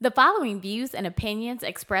The following views and opinions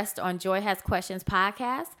expressed on Joy Has Questions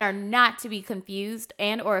podcast are not to be confused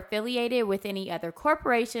and or affiliated with any other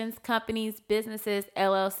corporations, companies, businesses,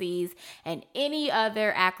 LLCs, and any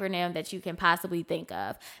other acronym that you can possibly think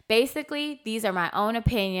of. Basically, these are my own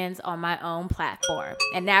opinions on my own platform.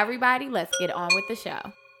 And now everybody, let's get on with the show.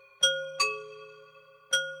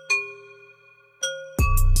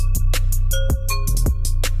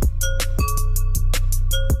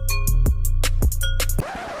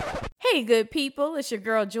 Hey, good people, it's your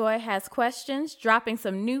girl Joy Has Questions, dropping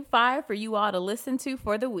some new fire for you all to listen to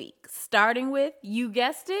for the week. Starting with, you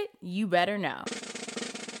guessed it, you better know.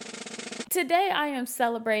 Today, I am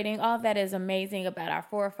celebrating all that is amazing about our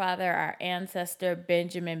forefather, our ancestor,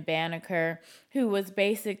 Benjamin Banneker, who was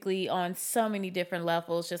basically on so many different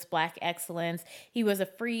levels, just Black excellence. He was a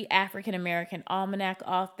free African-American almanac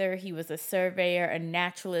author. He was a surveyor, a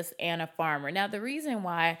naturalist, and a farmer. Now, the reason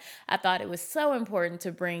why I thought it was so important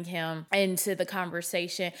to bring him into the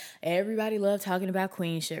conversation, everybody loved talking about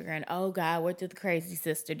Queen Sugar, and oh God, what did the crazy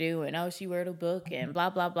sister do? And oh, she wrote a book, and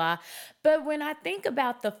blah, blah, blah. But when I think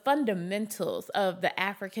about the fundamentals of the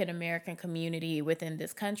African-American community within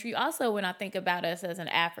this country, also when I think about us as an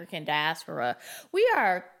African diaspora, we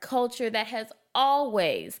are a culture that has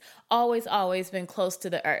always been close to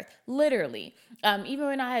the earth, literally. Even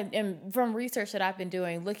when I am from research that I've been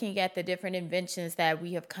doing, looking at the different inventions that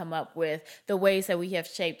we have come up with, the ways that we have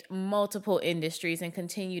shaped multiple industries and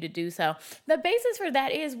continue to do so. The basis for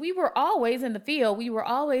that is we were always in the field. We were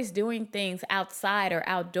always doing things outside or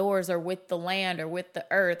outdoors or with the land or with the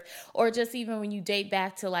earth, or just even when you date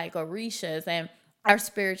back to like Orishas and our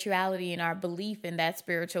spirituality and our belief in that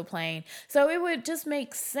spiritual plane. So it would just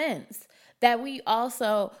make sense that we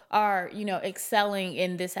also are, excelling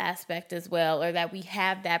in this aspect as well, or that we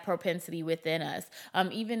have that propensity within us.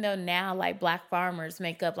 Even though now, like, Black farmers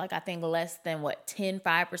make up, like, I think less than,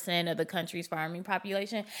 5% of the country's farming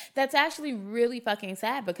population. That's actually really fucking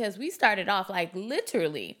sad because we started off, like,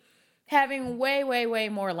 literally having way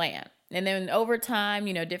more land. And then over time,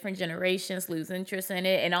 different generations lose interest in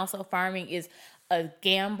it. And also farming is a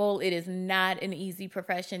gamble. It is not an easy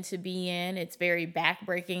profession to be in. It's very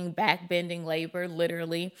backbreaking, backbending labor,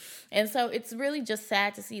 literally. And so it's really just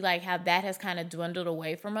sad to see like how that has kind of dwindled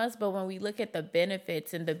away from us. But when we look at the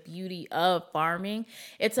benefits and the beauty of farming,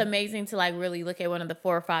 it's amazing to like really look at one of the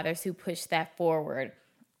forefathers who pushed that forward.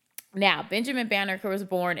 Now, Benjamin Banneker was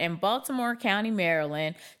born in Baltimore County,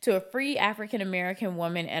 Maryland, to a free African-American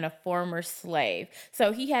woman and a former slave.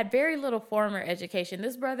 So he had very little formal education.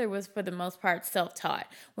 This brother was, for the most part, self-taught.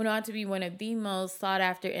 Went on to be one of the most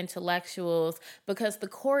sought-after intellectuals because the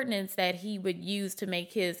coordinates that he would use to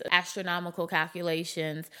make his astronomical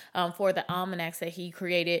calculations for the almanacs that he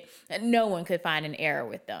created, no one could find an error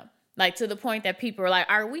with them. Like, to the point that people are like,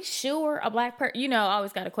 are we sure a Black person, I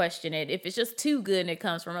always got to question it. If it's just too good and it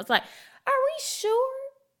comes from us, like, are we sure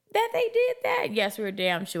that they did that? Yes, we're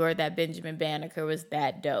damn sure that Benjamin Banneker was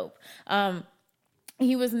that dope.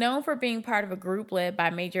 He was known for being part of a group led by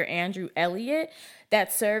Major Andrew Elliott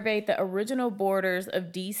that surveyed the original borders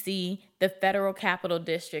of D.C., the federal capital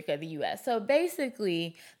district of the U.S. So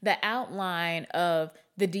basically, the outline of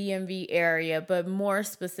the DMV area, but more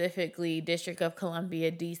specifically, District of Columbia,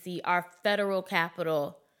 D.C., our federal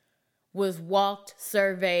capital, was walked,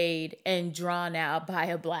 surveyed, and drawn out by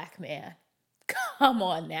a Black man. Come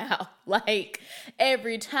on now. Like,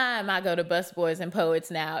 every time I go to Busboys and Poets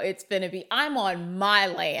now, it's finna be, I'm on my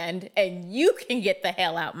land and you can get the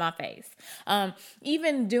hell out my face.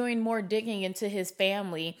 Even doing more digging into his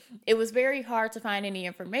family, it was very hard to find any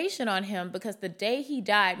information on him because the day he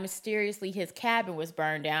died, mysteriously his cabin was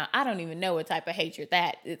burned down. I don't even know what type of hatred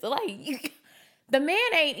that is. Like, the man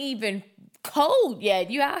ain't even cold yet.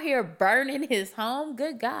 You out here burning his home?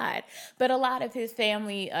 Good God. But a lot of his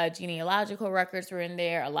family genealogical records were in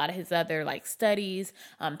there. A lot of his other studies,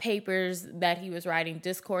 papers that he was writing,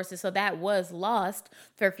 discourses. So that was lost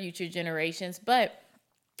for future generations. But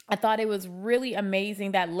I thought it was really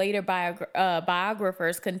amazing that later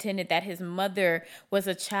biographers contended that his mother was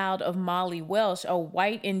a child of Molly Welsh, a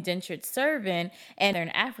white indentured servant, and an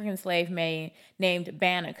African slave named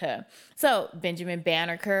Banneker. So Benjamin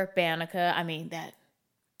Banneker, really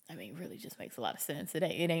just makes a lot of sense. It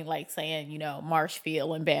ain't like saying,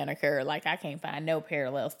 Marshfield and Banneker. Like, I can't find no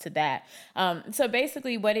parallels to that. So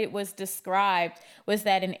basically what it was described was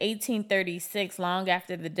that in 1836, long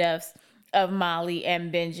after the deaths of Molly and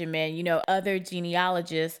Benjamin, other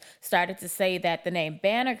genealogists started to say that the name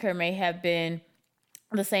Banneker may have been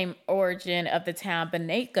the same origin of the town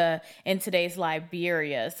Banaka in today's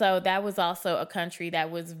Liberia. So that was also a country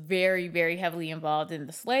that was very, very heavily involved in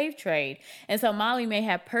the slave trade. And so Molly may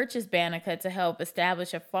have purchased Banaka to help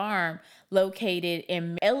establish a farm located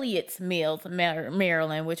in Elliott's Mills,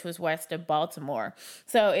 Maryland, which was west of Baltimore.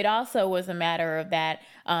 So it also was a matter of that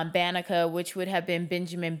Banaka, which would have been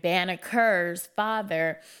Benjamin Banneker's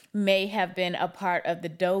father, may have been a part of the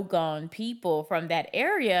Dogon people from that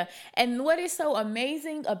area. And what is so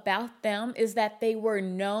amazing about them is that they were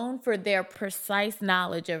known for their precise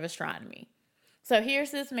knowledge of astronomy. So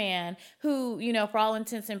here's this man who, for all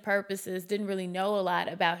intents and purposes, didn't really know a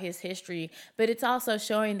lot about his history, but it's also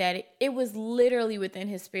showing that it was literally within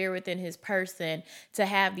his spirit, within his person, to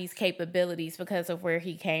have these capabilities because of where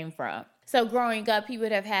he came from. So growing up, he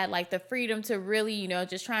would have had the freedom to really,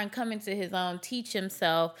 just try and come into his own, teach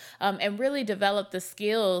himself, and really develop the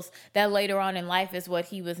skills that later on in life is what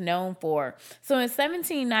he was known for. So in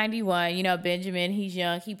 1791, Benjamin, he's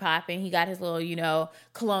young, he popping, he got his little,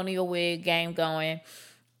 colonial wig game going.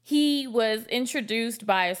 He was introduced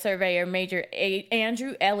by a surveyor, Major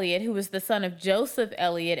Andrew Elliott, who was the son of Joseph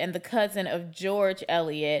Elliott and the cousin of George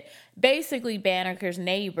Elliott, basically Banneker's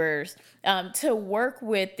neighbors, to work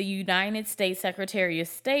with the United States Secretary of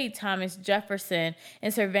State, Thomas Jefferson,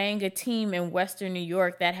 in surveying a team in Western New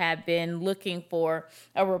York that had been looking for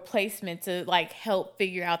a replacement to help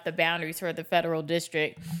figure out the boundaries for the federal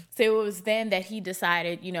district. So it was then that he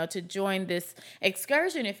decided, to join this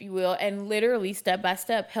excursion, if you will, and literally step by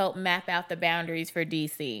step help map out the boundaries for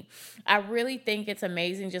DC. I really think it's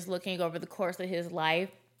amazing just looking over the course of his life,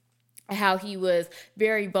 how he was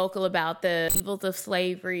very vocal about the evils of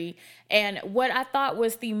slavery. And what I thought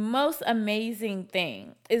was the most amazing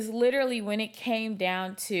thing is literally when it came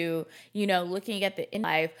down to, looking at the end of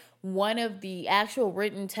life, one of the actual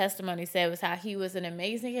written testimonies said was how he was an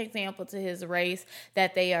amazing example to his race,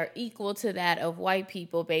 that they are equal to that of white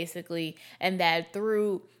people, basically, and that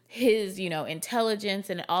through his, intelligence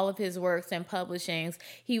and all of his works and publishings,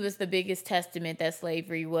 he was the biggest testament that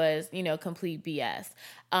slavery was, complete BS.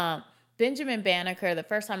 Benjamin Banneker, the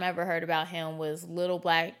first time I ever heard about him was little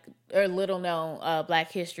known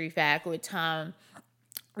Black History Fact with Tom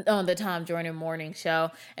on the Tom Jordan morning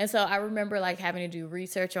show. And so I remember having to do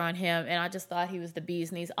research on him, and I just thought he was the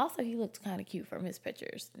bee's knees. Also, he looked kind of cute from his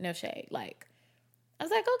pictures. No shade. I was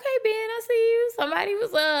like, okay, Ben, I see you. Somebody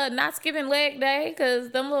was not skipping leg day because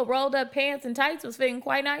them little rolled up pants and tights was fitting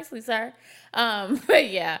quite nicely, sir. But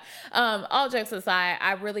yeah, all jokes aside,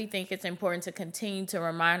 I really think it's important to continue to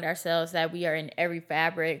remind ourselves that we are in every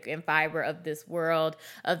fabric and fiber of this world,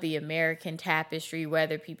 of the American tapestry,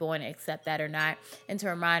 whether people want to accept that or not, and to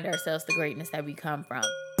remind ourselves the greatness that we come from.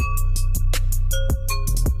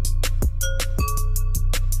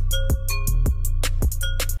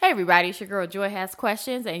 Hey everybody, it's your girl Joy Has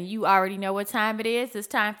Questions, and you already know what time it is. It's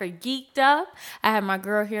time for Geeked Up. I have my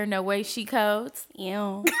girl here, No Way She Codes.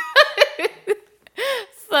 Ew.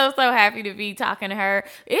 So happy to be talking to her.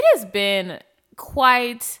 It has been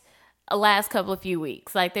quite a last couple of few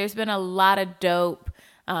weeks. There's been a lot of dope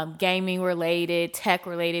gaming related, tech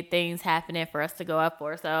related things happening for us to go up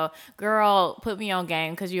for. So girl, put me on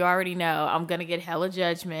game because you already know I'm going to get hella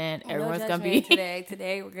judgment. Everyone's going to be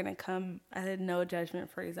Today we're going to come at a no judgment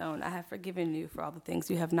free zone. I have forgiven you for all the things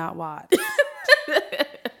you have not watched.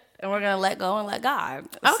 And we're going to let go and let God.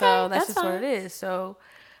 Okay, so that's just fine. what it is. So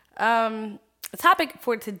the topic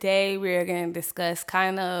for today, we're going to discuss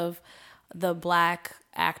kind of the Black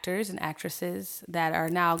actors and actresses that are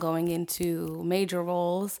now going into major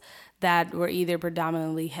roles that were either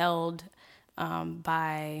predominantly held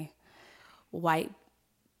by white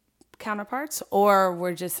counterparts or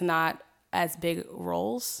were just not as big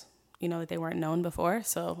roles, that they weren't known before.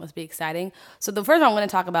 So let's be exciting. So the first one I'm going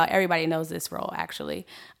to talk about, everybody knows this role actually.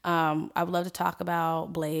 I would love to talk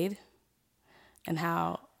about Blade and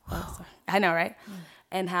how, I know, right?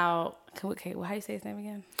 And how, okay, well, how do you say his name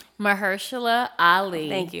again? Mahershala Ali.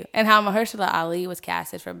 Thank you. And how Mahershala Ali was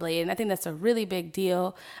casted for Blade. And I think that's a really big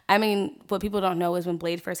deal. I mean, what people don't know is when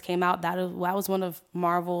Blade first came out, that was one of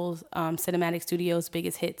Marvel's Cinematic Studios'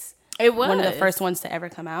 biggest hits. It was. One of the first ones to ever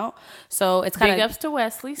come out. So it's kind of... Big ups to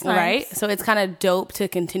Wesley Snipes. Right? So it's kind of dope to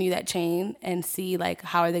continue that chain and see,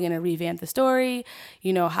 how are they going to revamp the story?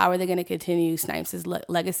 How are they going to continue Snipes'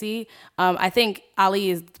 legacy? I think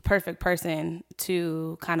Ali is the perfect person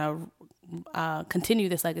to kind of continue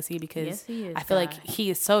this legacy because yes, he is, I feel like he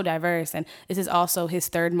is so diverse, and this is also his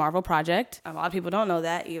third Marvel project. A lot of people don't know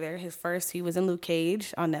that either. His first, he was in Luke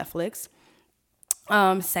Cage on Netflix.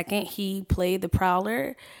 Second, he played the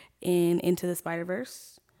Prowler in Into the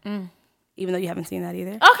Spider-Verse. Even though you haven't seen that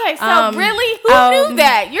either. Okay, so really? Who knew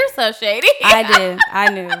that? You're so shady. I did.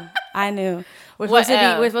 I knew. We're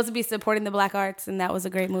supposed to be supporting the black arts, and that was a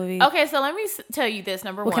great movie. Okay, so let me tell you this.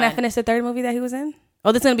 Number one. Can I finish the third movie that he was in?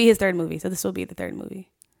 Oh, this is going to be his third movie, so this will be the third movie.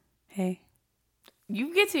 Hey.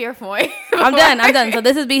 You get to your point. I'm done. So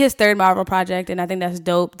this will be his third Marvel project, and I think that's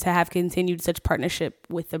dope to have continued such partnership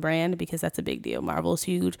with the brand because that's a big deal. Marvel's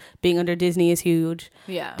huge. Being under Disney is huge.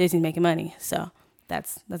 Yeah. Disney's making money, so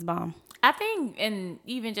that's bomb. I think, and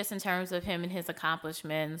even just in terms of him and his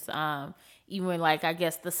accomplishments, even like I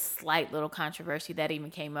guess the slight little controversy that even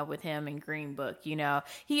came up with him in Green Book, you know,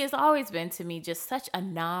 he has always been to me just such a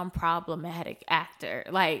non-problematic actor.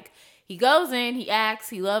 Like, he goes in, he acts,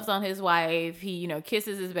 he loves on his wife, he, you know,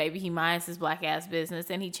 kisses his baby, he minds his black ass business,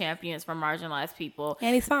 and he champions for marginalized people.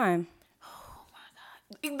 And he's fine. Oh my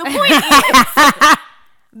God. The point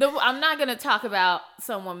is, I'm not going to talk about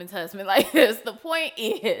some woman's husband like this. The point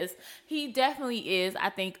is, he definitely is, I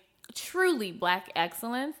think, truly black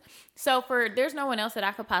excellence. So there's no one else that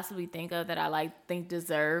I could possibly think of that I think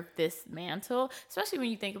deserve this mantle, especially when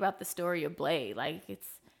you think about the story of Blade. Like, it's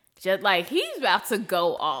just like he's about to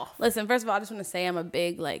go off. Listen, first of all, I just want to say I'm a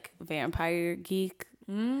big vampire geek.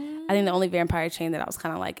 I think the only vampire chain that I was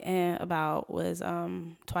kind of about was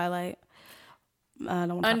Twilight.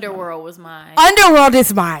 Underworld was mine. Underworld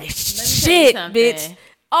is my shit, bitch.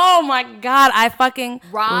 Oh my God, I fucking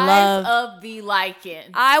Rise of the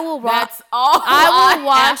Lycan. I will watch. That's all I will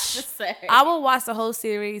watch. To say. I will watch the whole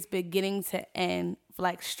series beginning to end,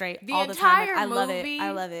 straight all the time. I love it.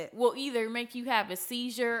 I love it. Will either make you have a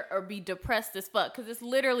seizure or be depressed as fuck because it's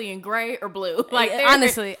literally in gray or blue.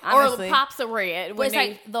 Honestly, or pops of red. But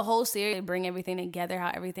it's the whole series. They bring everything together,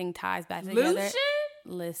 how everything ties back together.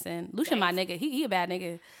 Lucian, my nigga. He a bad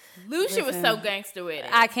nigga. Lucian was so gangster with it.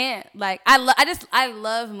 I can't. I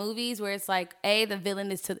love movies where it's the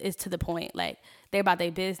villain is to the point. They're about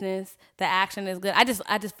their business. The action is good. I just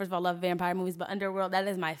first of all love vampire movies, but Underworld, that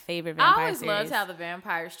is my favorite vampire series. I always loved how the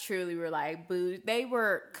vampires truly were boo. They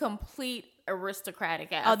were complete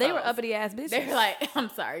aristocratic assholes. Oh, they were uppity ass bitches. They were I'm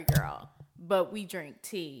sorry, girl, but we drink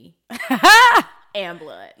tea and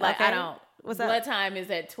blood. Okay. I don't. What's blood up? time is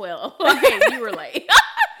at 12. You were late.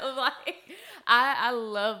 I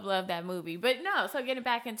love that movie. But no, so getting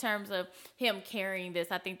back in terms of him carrying this,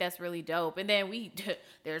 I think that's really dope. And then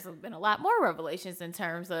there's been a lot more revelations in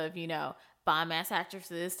terms of, bomb ass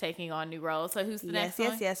actresses taking on new roles. So who's the next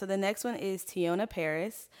one? Yes. So the next one is Teyonah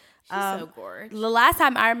Parris. She's so gorgeous. The last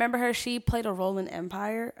time I remember her, she played a role in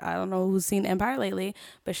Empire. I don't know who's seen Empire lately,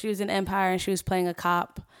 but she was in Empire and she was playing a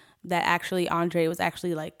cop that actually Andre was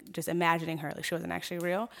actually just imagining her. She wasn't actually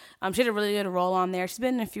real. She had a really good role on there. She's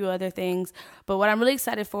been in a few other things. But what I'm really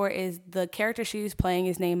excited for is the character she's playing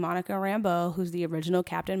is named Monica Rambeau, who's the original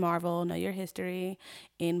Captain Marvel, Know Your History,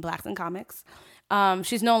 in Blacks and Comics.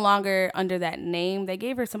 She's no longer under that name. They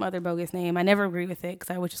gave her some other bogus name. I never agree with it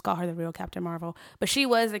because I would just call her the real Captain Marvel. But she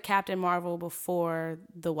was the Captain Marvel before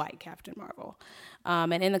the white Captain Marvel.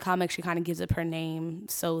 And in the comics, she kind of gives up her name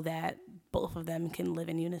so that both of them can live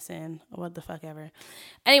in unison or what the fuck ever.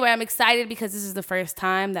 Anyway, I'm excited because this is the first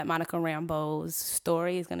time that Monica Rambeau's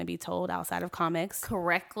story is going to be told outside of comics.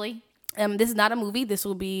 Correctly. This is not a movie. This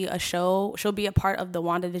will be a show. She'll be a part of the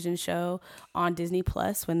WandaVision show on Disney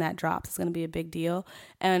Plus when that drops. It's going to be a big deal.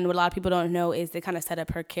 And what a lot of people don't know is they kind of set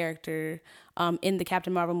up her character in the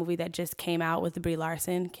Captain Marvel movie that just came out with Brie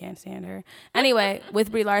Larson. Can't stand her. Anyway,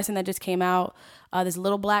 with Brie Larson that just came out, there's a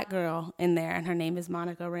little black girl in there, and her name is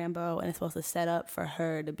Monica Rambeau, and it's supposed to set up for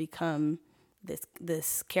her to become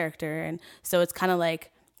this character. And so it's kind of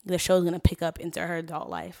the show's going to pick up into her adult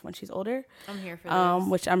life when she's older. I'm here for this.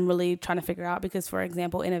 Which I'm really trying to figure out because, for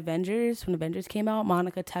example, in Avengers, when Avengers came out,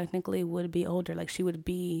 Monica technically would be older. She would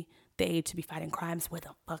be the age to be fighting crimes. Where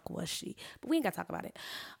the fuck was she? But we ain't got to talk about it.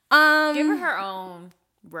 Give her own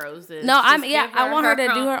roses. No, I want her to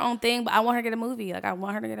do her own thing, but I want her to get a movie. I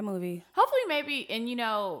want her to get a movie. Hopefully, maybe, and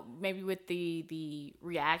maybe with the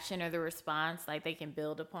reaction or the response, they can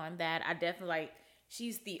build upon that. I definitely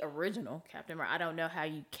she's the original Captain Marvel. I don't know how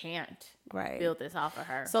you can't build this off of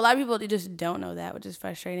her. So a lot of people just don't know that, which is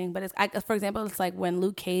frustrating. But for example, it's when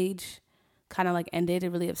Luke Cage kind of ended, it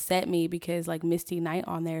really upset me because Misty Knight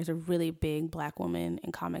on there is a really big black woman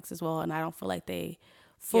in comics as well. And I don't feel like they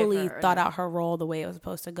fully thought out her role the way it was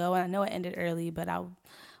supposed to go. And I know it ended early, but I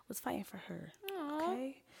was fighting for her. Aww.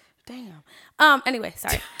 Okay. Damn. Anyway,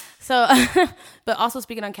 sorry. So, but also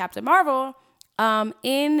speaking on Captain Marvel,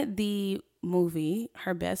 in the movie,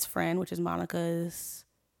 her best friend, which is Monica's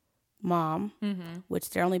mom, which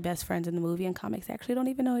they're only best friends in the movie, and comics actually don't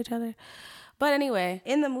even know each other. But anyway,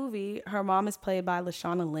 in the movie, her mom is played by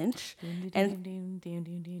Lashana Lynch. And anyway,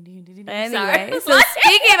 so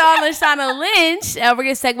speaking on Lashana Lynch, we're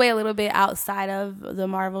going to segue a little bit outside of the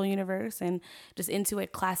Marvel universe and just into a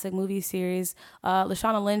classic movie series.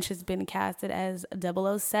 Lashana Lynch has been casted as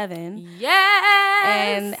 007. Yes!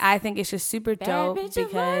 And I think it's just super dope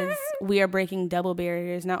because we are breaking double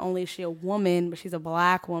barriers. Not only is she a woman, but she's a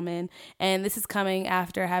black woman. And this is coming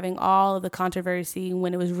after having all of the controversy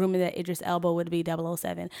when it was rumored that Idris Elba would be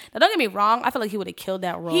 007. Now, don't get me wrong. I feel like he would have killed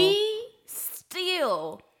that role. He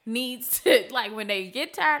still needs to, like, when they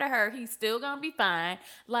get tired of her, he's still going to be fine.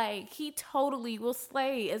 Like, he totally will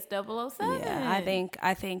slay as 007. Yeah,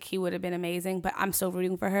 I think he would have been amazing, but I'm still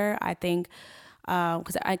rooting for her. I think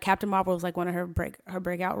because Captain Marvel was like one of her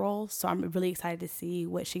breakout roles, so I'm really excited to see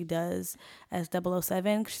what she does as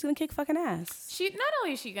 007. She's gonna kick fucking ass. She not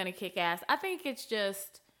only is she gonna kick ass, I think it's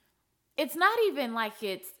not even like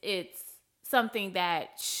it's something that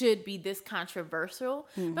should be this controversial,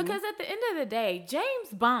 because at the end of the day, James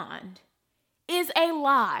Bond is a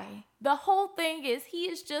lie. The whole thing is he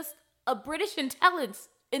is just a British intelligence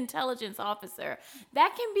officer.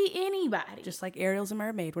 That can be anybody. Just like Ariel's a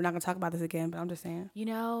mermaid. We're not gonna talk about this again, but I'm just saying. You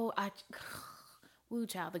know, woo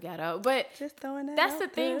child the ghetto. But just throwing that's the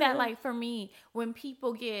thing that, like, for me, when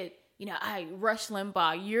people get, you know, Rush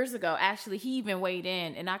Limbaugh years ago, actually, he even weighed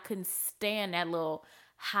in, and I couldn't stand that little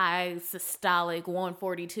high systolic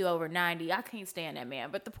 142/90. I can't stand that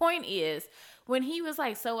man. But the point is, when he was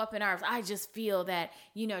like so up in arms, I just feel that,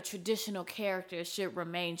 you know, traditional characters should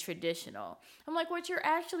remain traditional. I'm like, what you're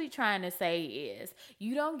actually trying to say is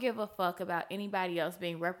you don't give a fuck about anybody else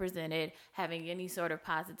being represented, having any sort of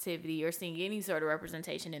positivity or seeing any sort of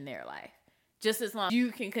representation in their life. Just as long as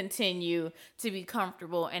you can continue to be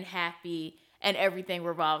comfortable and happy and everything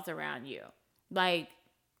revolves around you. Like,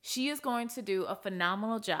 she is going to do a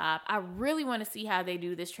phenomenal job. I really want to see how they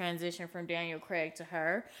do this transition from Daniel Craig to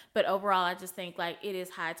her. But overall, I just think, like, it is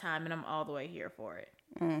high time, and I'm all the way here for it.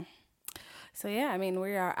 So, yeah, I mean,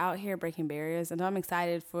 we are out here breaking barriers, and I'm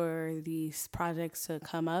excited for these projects to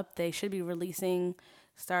come up. They should be releasing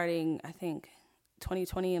starting, I think,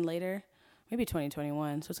 2020 and later, maybe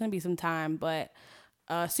 2021. So it's going to be some time, but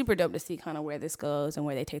super dope to see kind of where this goes and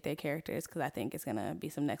where they take their characters, because I think it's going to be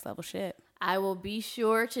some next level shit. I will be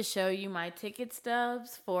sure to show you my ticket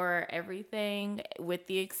stubs for everything, with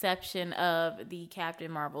the exception of the Captain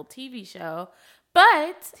Marvel TV show.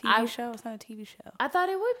 But TV show? It's not a TV show. I thought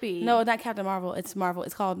it would be. No, not Captain Marvel. It's Marvel.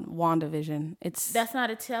 It's called WandaVision. That's not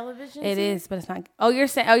a television series? It is, but it's not. Oh, you're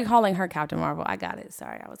calling her Captain Marvel. I got it.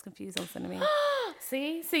 Sorry, I was confused. Listen to me.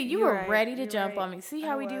 See, you were ready to jump on me. See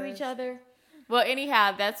how we do each other? Well,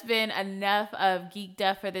 anyhow, that's been enough of Geeked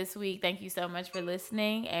Up for this week. Thank you so much for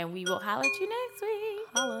listening, and we will holler at you next week.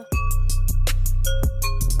 Holla.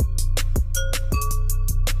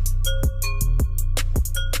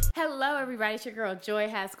 Hello, everybody. It's your girl, Joy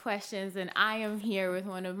Has Questions, and I am here with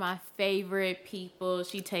one of my favorite people.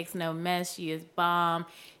 She takes no mess. She is bomb.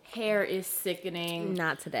 Hair is sickening.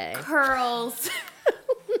 Not today. Curls.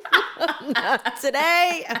 Not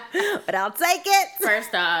today, but I'll take it.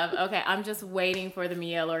 First off, okay, I'm just waiting for the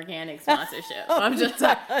Miele Organic sponsorship. I'm just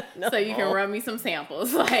so you can run me some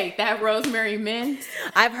samples, like that rosemary mint.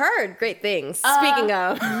 I've heard great things. Speaking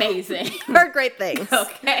of amazing, heard great things.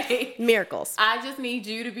 Okay, miracles. I just need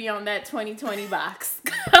you to be on that 2020 box.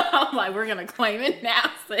 I'm like, we're gonna claim it now,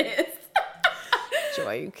 sis.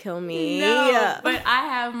 Joy, you kill me. No, but I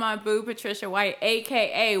have my boo Patricia White,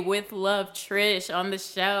 aka With Love Trish, on the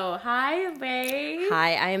show. Hi, babe.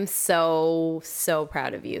 Hi, I am so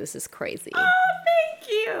proud of you. This is crazy. Oh, thank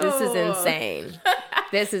you. This is insane.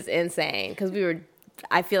 This is insane because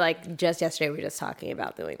I feel like just yesterday we were just talking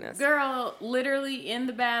about doing this. Girl, literally in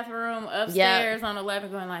the bathroom upstairs on 11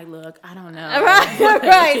 going like, look, I don't know.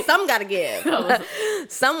 Right. Some got to give.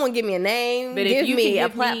 Someone give me a name. But give if you me can a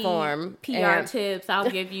give platform. Me PR tips, I'll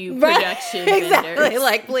give you production exactly. vendors.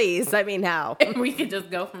 Like, please. I mean, how? And we could just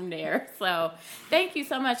go from there. So thank you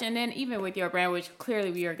so much. And then even with your brand, which clearly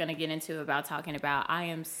we are going to get into about talking about, I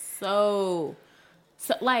am so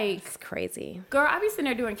like, it's crazy. Girl, I be sitting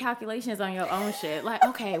there doing calculations on your own shit. Like,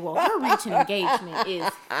 okay, well, her reach and engagement is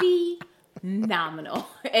phenomenal.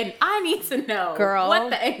 And I need to know what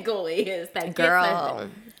the angle is that gets her.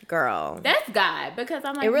 Girl. That's God, because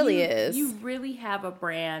I'm like, it really is. You really have a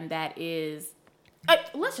brand that is.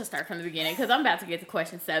 Let's just start from the beginning, because I'm about to get to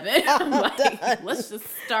question 7. Let's just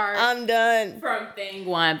start. I'm done. From thing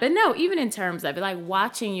 1. But no, even in terms of it, like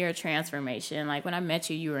watching your transformation, like when I met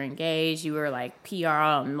you, you were engaged, you were like PR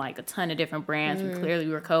on like a ton of different brands, and clearly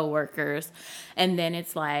we were co-workers. And then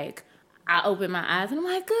it's like, I opened my eyes and I'm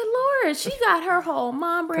like, good Lord, she got her whole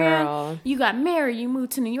mom brand. Girl. You got married, you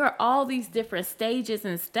moved to New York, all these different stages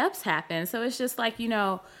and steps happen. So it's just like,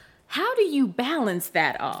 how do you balance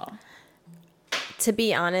that all? To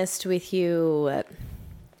be honest with you,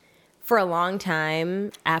 for a long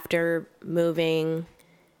time after moving,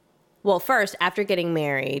 first after getting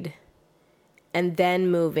married and then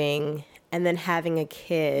moving and then having a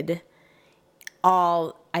kid,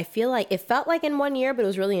 I feel like it felt like in 1 year, but it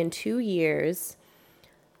was really in 2 years.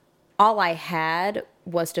 All I had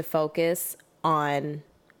was to focus on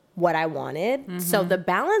what I wanted. Mm-hmm. So the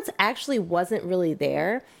balance actually wasn't really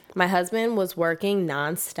there. My husband was working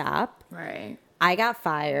nonstop. Right. I got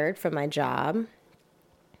fired from my job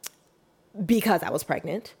because I was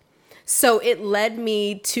pregnant. So it led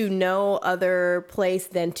me to no other place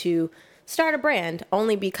than to start a brand,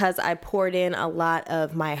 only because I poured in a lot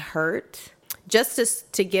of my hurt.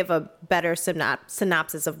 Just to give a better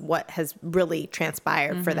synopsis of what has really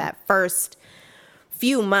transpired for that first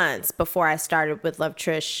few months before I started with Love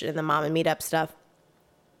Trish and the Mom and Meetup stuff.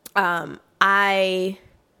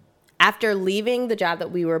 After leaving the job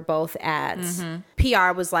that we were both at,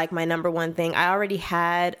 PR was like my number one thing. I already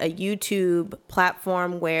had a YouTube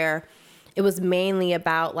platform where it was mainly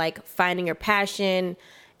about like finding your passion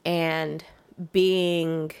and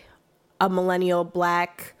being a millennial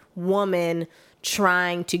Black woman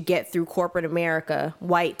trying to get through corporate America,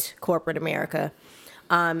 white corporate America,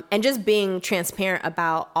 and just being transparent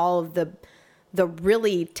about all of the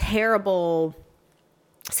really terrible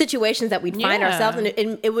situations that we'd find ourselves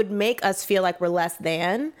in. It would make us feel like we're less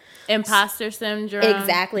than. Imposter syndrome.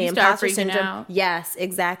 Exactly. Imposter syndrome. Out. Yes,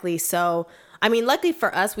 exactly. So, I mean, luckily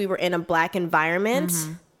for us, we were in a Black environment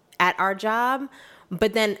at our job.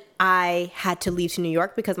 But then I had to leave to New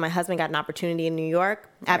York because my husband got an opportunity in New York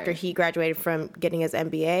after he graduated from getting his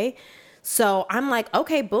MBA. So I'm like,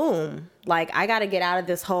 okay, boom. Like, I got to get out of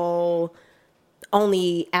this whole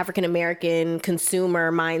only African-American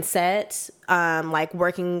consumer mindset, like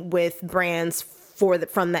working with brands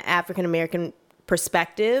from the African-American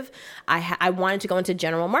perspective. I wanted to go into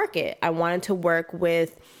general market. I wanted to work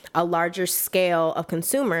with a larger scale of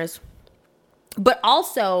consumers, but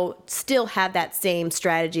also still have that same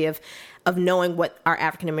strategy of knowing what our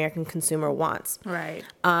African-American consumer wants. Right.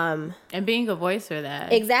 And being a voice for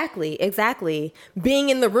that. Exactly. Being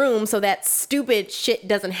in the room so that stupid shit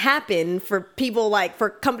doesn't happen for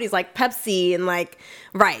companies like Pepsi and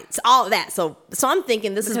so all of that. So I'm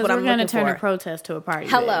thinking this is what I'm looking for. We're going to turn a protest to a party.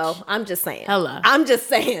 Hello. Bitch. I'm just saying. Hello. I'm just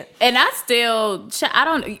saying. And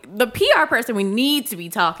the PR person we need to be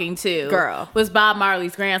talking to was Bob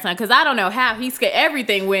Marley's grandson, because I don't know how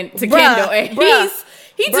everything went to Kendall. And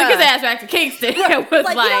he took his ass back to Kingston and was like,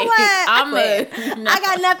 you know what? I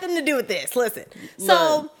got nothing to do with this. Listen.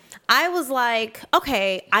 So I was like,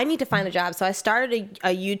 okay, I need to find a job. So I started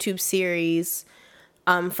a YouTube series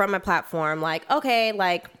from my platform. Like,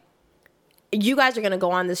 okay, you guys are going to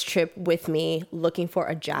go on this trip with me looking for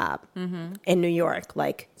a job in New York.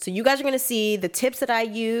 So you guys are going to see the tips that I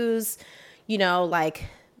use,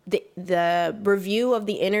 the review of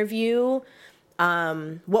the interview,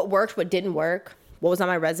 what worked, what didn't work, what was on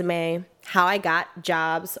my resume, how I got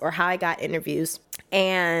jobs or how I got interviews.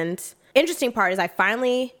 And interesting part is I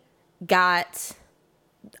finally got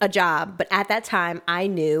a job, but at that time I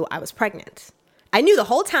knew I was pregnant. I knew the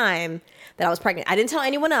whole time that I was pregnant. I didn't tell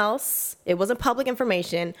anyone else. It wasn't public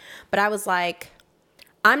information, but I was like,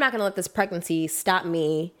 I'm not going to let this pregnancy stop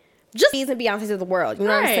me. Just and Beyonce's of the world. You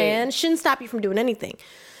know what I'm saying? Shouldn't stop you from doing anything.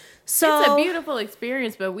 So it's a beautiful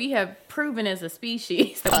experience, but we have proven as a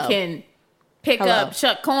species that we can pick up,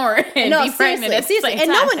 shuck corn, and be pregnant at the same time. And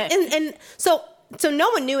no one, so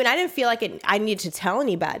no one knew, and I didn't feel like I needed to tell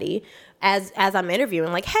anybody as I'm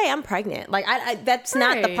interviewing, like, hey, I'm pregnant. Like, that's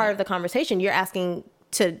not the part of the conversation. You're asking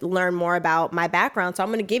to learn more about my background, so I'm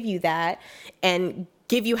going to give you that and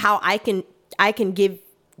give you how I can give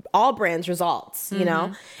all brands results, you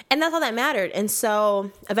know? And that's all that mattered. And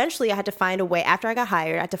so eventually I had to find a way, after I got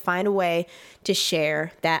hired, I had to find a way to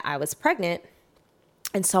share that I was pregnant.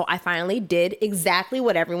 And so I finally did exactly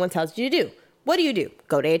what everyone tells you to do. What do?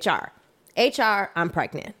 Go to HR. HR, I'm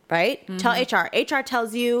pregnant, right? Tell HR. HR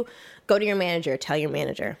tells you, go to your manager, tell your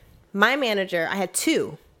manager. My manager, I had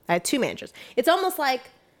two managers. It's almost like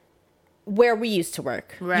where we used to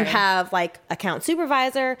work. Right. You have account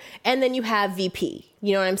supervisor and then you have VP.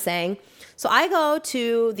 You know what I'm saying? So I go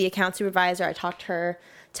to the account supervisor. I talk to her,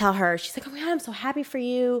 tell her. She's like, oh my God, I'm so happy for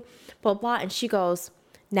you, blah, blah. And she goes,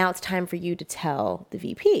 now it's time for you to tell the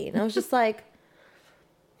VP. And I was just like,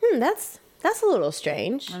 that's a little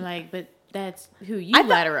strange. I'm like, but that's who you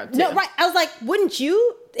let her up to. No, right. I was like, wouldn't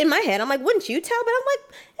you in my head, I'm like, wouldn't you tell? But I'm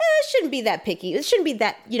like, it shouldn't be that picky. It shouldn't be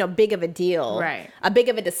that, big of a deal. Right. A big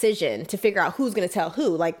of a decision to figure out who's going to tell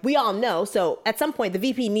who. Like, we all know. So at some point, the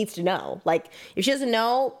VP needs to know. Like, if she doesn't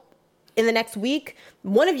know in the next week,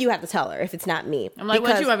 one of you have to tell her if it's not me. I'm like,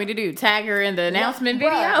 what you want me to do? Tag her in the announcement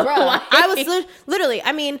video? Bruh. I was literally,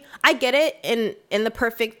 I mean, I get it. In the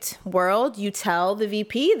perfect world, you tell the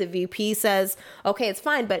VP says, okay, it's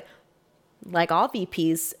fine. But like all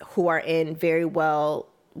VPs who are in very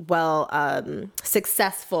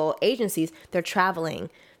successful agencies, they're traveling.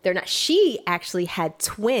 They're not. She actually had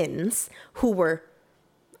twins who were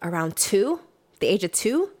around the age of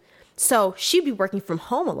 2. So she'd be working from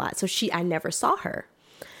home a lot. So I never saw her.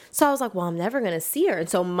 So I was like, well, I'm never going to see her. And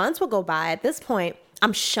so months will go by. At this point,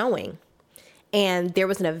 I'm showing. And there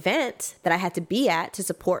was an event that I had to be at to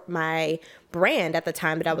support my brand at the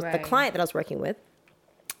time that I was the client that I was working with.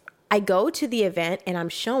 I go to the event and I'm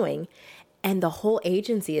showing, and the whole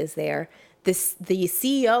agency is there. The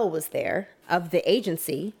CEO was there of the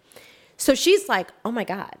agency. So she's like, oh my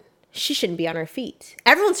God, she shouldn't be on her feet.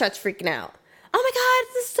 Everyone starts freaking out. Oh my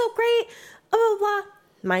God, this is so great. Blah, blah, blah.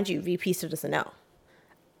 Mind you, VP still doesn't know.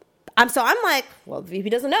 I'm like, well, the VP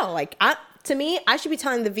doesn't know. Like, to me, I should be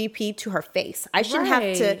telling the VP to her face. I shouldn't have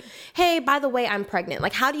to, hey, by the way, I'm pregnant.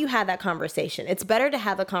 Like, how do you have that conversation? It's better to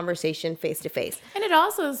have a conversation face to face. And it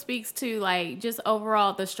also speaks to, like, just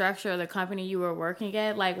overall the structure of the company you were working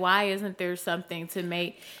at. Like, why isn't there something to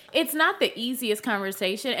make... It's not the easiest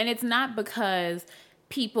conversation, and it's not because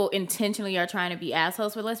people intentionally are trying to be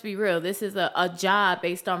assholes, but let's be real. This is a job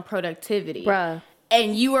based on productivity. Bruh.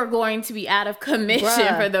 And you are going to be out of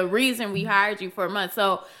commission for the reason we hired you for a month.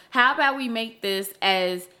 So how about we make this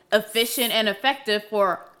as efficient and effective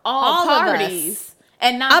for all parties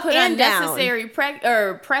and not put unnecessary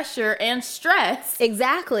pressure and stress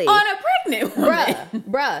exactly on a pregnant woman.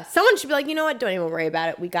 Bruh. Someone should be like, you know what? Don't even worry about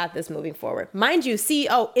it. We got this moving forward. Mind you,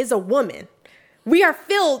 CEO is a woman. We are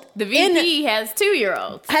filled. The VP has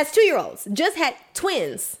 2-year-olds. Just had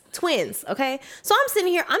twins, okay? So I'm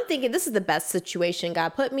sitting here, I'm thinking this is the best situation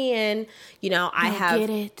God put me in. They'll get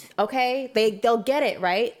it. Okay? They'll get it,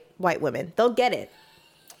 right? White women. They'll get it.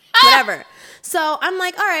 Whatever. So I'm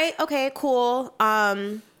like, all right, okay, cool.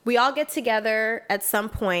 We all get together at some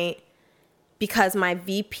point because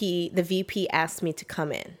the VP asked me to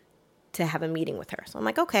come in to have a meeting with her. So I'm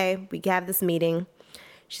like, okay, we have this meeting.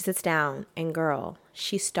 She sits down and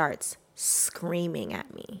she starts screaming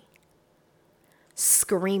at me.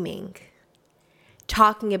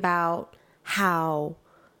 Talking about how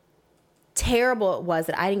terrible it was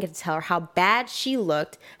that I didn't get to tell her how bad she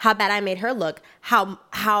looked, how bad I made her look,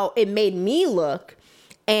 how it made me look,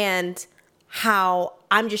 and how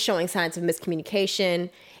I'm just showing signs of miscommunication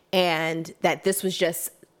and that this was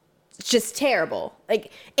just terrible. Like,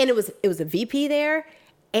 and it was a VP there.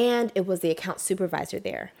 And it was the account supervisor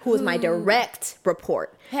there, who was my direct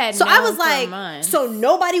report. So I was like, so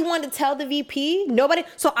nobody wanted to tell the VP? Nobody?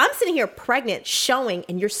 So I'm sitting here pregnant, showing,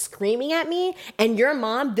 and you're screaming at me, and your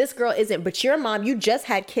mom, this girl isn't, but your mom, you just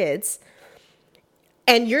had kids,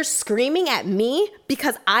 and you're screaming at me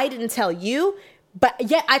because I didn't tell you, but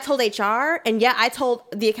yet I told HR, and yet I told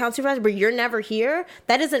the account supervisor, but you're never here?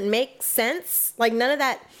 That doesn't make sense. Like, none of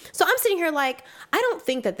that. So I'm sitting here like, I don't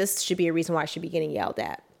think that this should be a reason why I should be getting yelled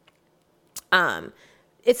at.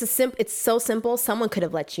 It's so simple. Someone could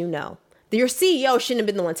have let you know. Your CEO shouldn't have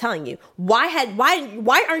been the one telling you. Why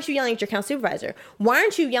aren't you yelling at your account supervisor? Why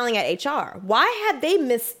aren't you yelling at HR? Why have they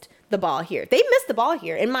missed the ball here? They missed the ball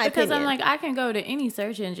here, in my opinion. Because I'm like, I can go to any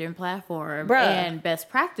search engine platform, and best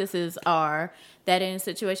practices are that in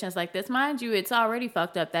situations like this, mind you, it's already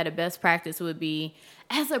fucked up that a best practice would be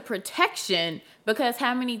as a protection, because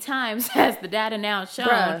how many times has the data now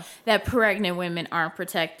shown that pregnant women aren't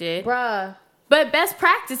protected? But best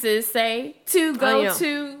practices say to go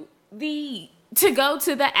to the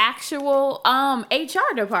actual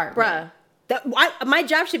HR department. My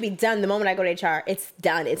job should be done the moment I go to HR. It's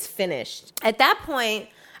done. It's finished. At that point,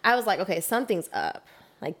 I was like, okay, something's up.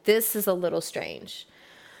 Like, this is a little strange.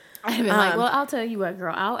 I've been like, well, I'll tell you what,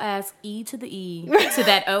 girl. I'll ask E to the E to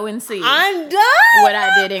that O and C. I'm done. What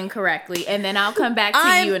I did incorrectly. And then I'll come back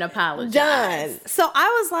to you and apologize. Done. So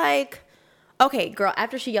I was like, okay, girl,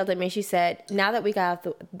 after she yelled at me, she said, now that we got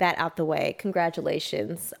that out the way,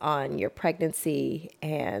 congratulations on your pregnancy.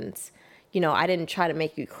 And, I didn't try to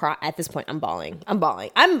make you cry. At this point, I'm bawling.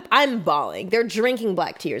 I'm bawling. They're drinking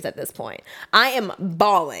black tears at this point. I am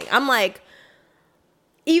bawling. I'm like,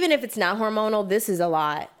 even if it's not hormonal, this is a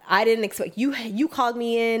lot. I didn't expect you called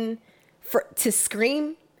me in to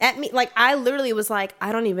scream at me. Like, I literally was like,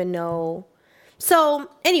 I don't even know. So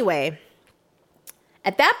anyway,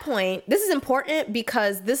 At that point, this is important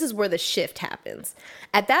because this is where the shift happens.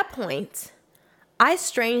 At that point, I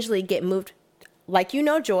strangely get moved, like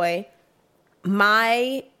Joy,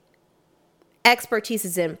 my expertise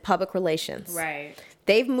is in public relations. Right.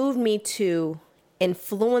 They've moved me to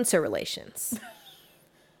influencer relations.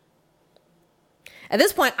 At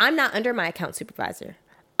this point, I'm not under my account supervisor.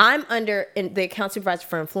 I'm under the account supervisor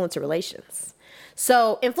for influencer relations.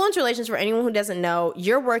 So influencer relations, for anyone who doesn't know,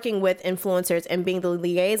 you're working with influencers and being the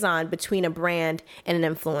liaison between a brand and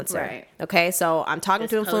an influencer. Right. Okay, so I'm talking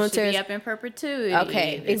to influencers. Should be up in perpetuity.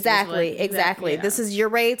 Okay, exactly. Yeah. This is your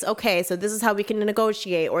rates. Okay, so this is how we can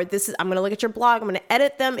negotiate. Or I'm going to look at your blog. I'm going to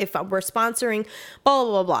edit them if we're sponsoring. Blah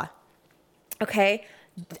blah blah blah. Okay,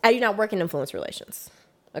 I do not work in influencer relations.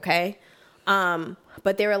 Okay,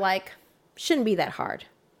 but they were like, shouldn't be that hard,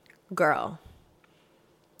 girl.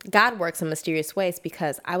 God works in mysterious ways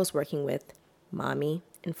because I was working with mommy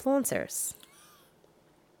influencers.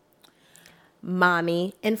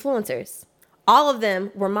 Mommy influencers. All of them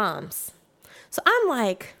were moms. So I'm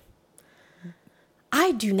like,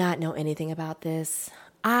 I do not know anything about this.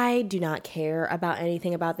 I do not care about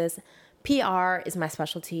anything about this. PR is my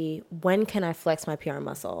specialty. When can I flex my PR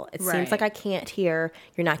muscle? It seems like I can't here.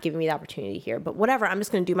 You're not giving me the opportunity here. But whatever, I'm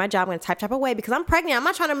just going to do my job. I'm going to type away because I'm pregnant. I'm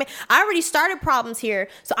not trying to I already started problems here.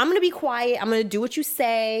 So I'm going to be quiet. I'm going to do what you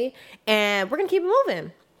say. And we're going to keep it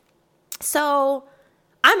moving. So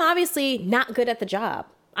I'm obviously not good at the job.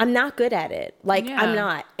 I'm not good at it. I'm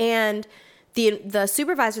not. And the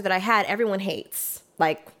supervisor that I had, everyone hates.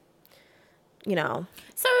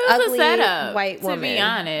 So it was ugly a setup, white woman. To be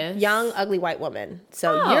honest. Young, ugly white woman.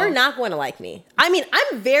 So you're not going to like me. I mean,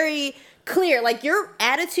 I'm very clear. Your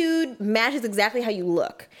attitude matches exactly how you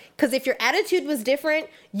look. Because if your attitude was different,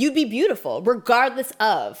 you'd be beautiful, regardless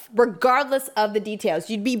of the details.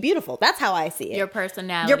 You'd be beautiful. That's how I see it. Your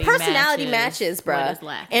personality matches,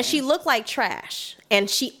 bruh. And she looked like trash.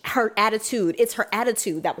 And her attitude, it's her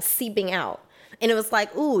attitude that was seeping out. And it was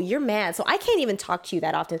like, ooh, you're mad. So I can't even talk to you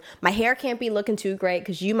that often. My hair can't be looking too great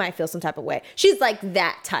because you might feel some type of way. She's like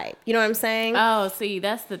that type. You know what I'm saying? Oh, see,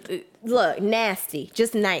 that's look, nasty.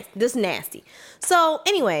 Just nice. Just nasty. So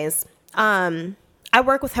anyways, I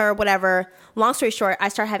work with her, whatever. Long story short, I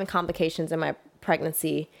started having complications in my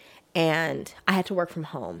pregnancy and I had to work from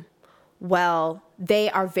home. Well, they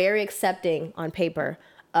are very accepting on paper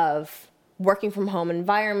of working from home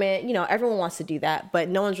environment. Everyone wants to do that, but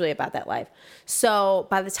no one's really about that life. So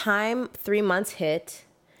by the time 3 months hit,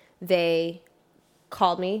 they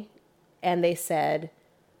called me and they said,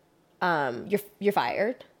 you're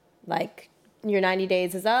fired. Your 90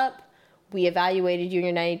 days is up. We evaluated you in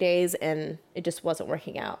your 90 days and it just wasn't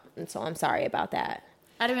working out. And so I'm sorry about that.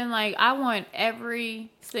 I'd have been like, I want every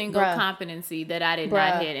single competency that I did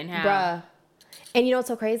not hit and have. And you know what's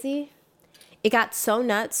so crazy? It got so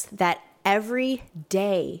nuts that every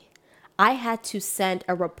day I had to send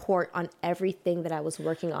a report on everything that I was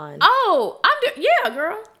working on. Oh, yeah,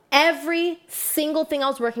 girl. Every single thing I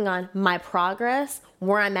was working on, my progress,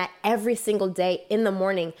 where I'm at every single day in the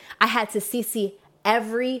morning, I had to CC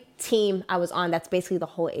every team I was on. That's basically the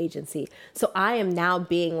whole agency. So I am now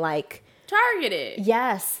being targeted.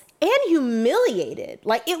 Yes. And humiliated.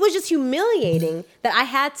 It was just humiliating that I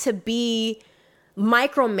had to be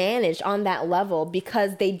micromanaged on that level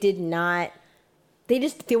because they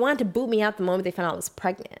wanted to boot me out the moment they found out I was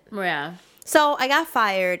pregnant. Yeah. So I got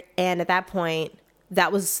fired, and at that point,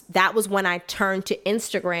 that was when I turned to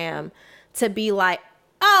Instagram to be like,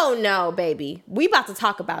 oh no, baby, we about to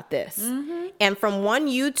talk about this. Mm-hmm. And from one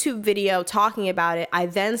YouTube video talking about it, I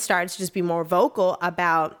then started to just be more vocal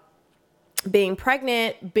about being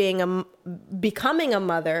pregnant, becoming a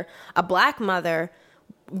mother, a Black mother,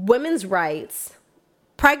 women's rights,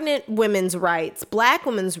 pregnant women's rights, Black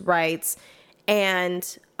women's rights,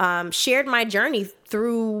 and shared my journey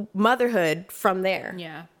through motherhood from there.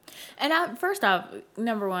 Yeah. And first off,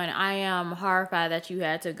 number one, I am horrified that you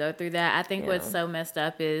had to go through that. I think what's so messed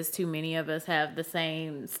up is too many of us have the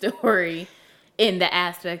same story in the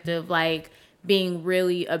aspect of being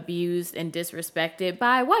really abused and disrespected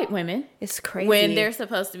by white women. It's crazy. When they're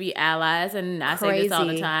supposed to be allies. And I say this all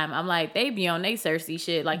the time. I'm like, they be on they Cersei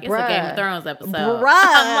shit. It's a Game of Thrones episode. I'm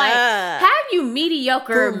like, have you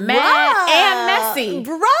mediocre, mad, and messy?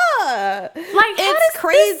 It's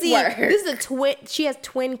crazy. This is a twin. She has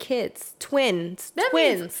twin kids. Twins.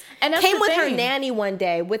 And that's came with her nanny one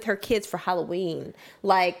day with her kids for Halloween.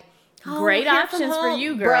 Great here options from for home.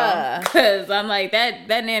 you, girl. Bruh. Because I'm like, that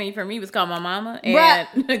nanny for me was called my mama. And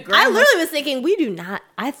Bruh, grandma. I literally was thinking, we do not.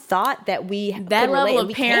 I thought that we That could relate, level and of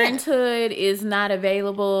we can't. parenthood is not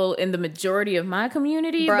available in the majority of my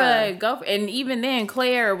community. Bruh. But and even then,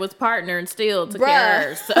 Claire was partnered still to Bruh.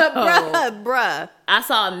 care. So bruh. I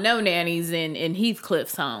saw no nannies in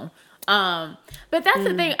Heathcliff's home. But that's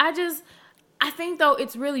the thing. I think though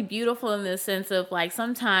it's really beautiful in the sense of like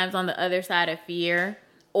sometimes on the other side of fear,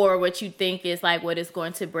 or what you think is like what is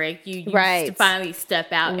going to break you, Right. finally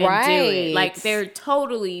step out and do Right. it. Like there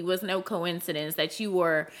totally was no coincidence that you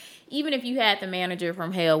were, even if you had the manager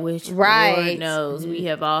from hell, which Right. Lord knows we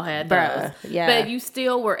have all had Bruh, those. yeah. But you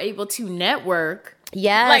still were able to network.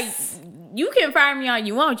 Yes. Like you can fire me all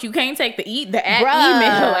you want. You can't take the email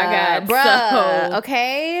I got. Bruh. So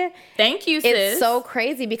Okay. thank you, sis. It's so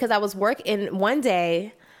crazy because I was working one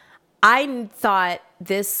day. I thought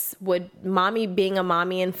this would, mommy being a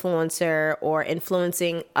mommy influencer or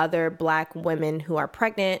influencing other Black women who are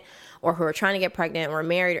pregnant or who are trying to get pregnant or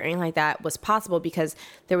married or anything like that was possible because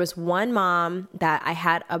there was one mom that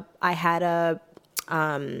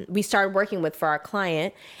we started working with for our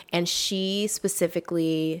client, and she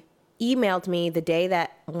specifically emailed me the day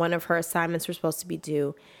that one of her assignments were supposed to be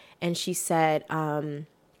due. And she said,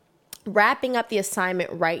 wrapping up the assignment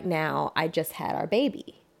right now, I just had our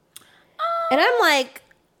baby. And I'm like,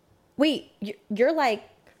 wait, you're like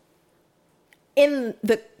in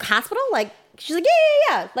the hospital? Like, she's like,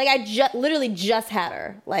 yeah. Like, I literally just had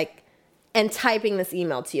her. Like, and typing this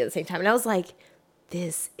email to you at the same time. And I was like,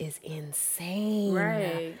 this is insane.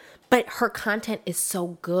 Right. But her content is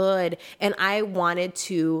so good. And I wanted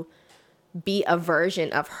to be a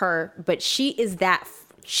version of her. But she is that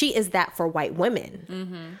for white women.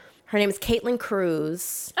 Mm-hmm. Her name is Caitlin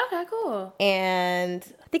Cruz. Okay, cool. And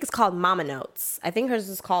I think it's called Mama Notes. I think hers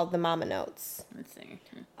is called the Mama Notes. Let's see.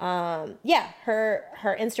 Yeah, her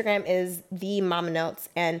Instagram is the Mama Notes,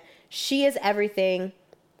 and she is everything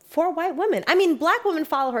for white women. I mean, Black women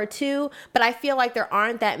follow her too, but I feel like there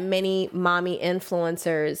aren't that many mommy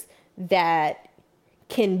influencers that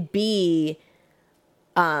can be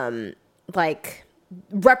like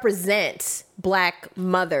represent Black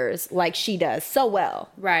mothers like she does so well.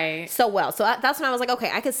 Right. So well. So that's when I was like, okay,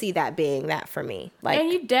 I could see that being that for me. Like, and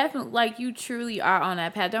you definitely, like, you truly are on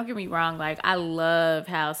that path. Don't get me wrong. Like, I love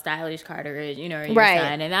how stylish Carter is, you know, your Right.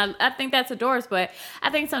 son. And I think that's adorable. But I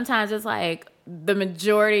think sometimes it's like the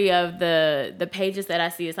majority of the pages that I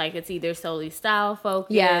see, it's like it's either solely style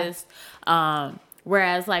focused. Yeah.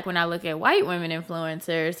 Whereas, like, when I look at white women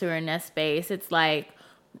influencers who are in that space, it's like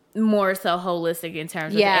more so holistic in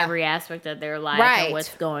terms of every aspect of their life and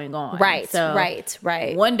what's going on. Right, so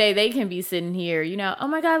right. One day they can be sitting here, you know, oh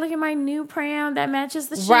my God, look at my new pram that matches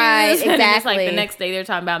the shoes. Right, And then it's like exactly. the next day they're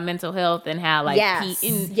talking about mental health and how like Yes,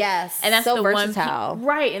 and that's so the versatile.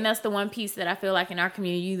 right, and that's the one piece that I feel like in our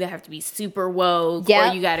community you either have to be super woke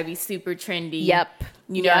Yep. or you got to be super trendy. Yep.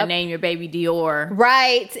 You know, Yep. name your baby Dior.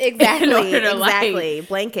 Right, exactly, In order to, exactly.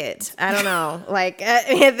 Blanket. I don't know. Like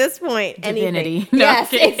at this point, Divinity. anything. No, Yes,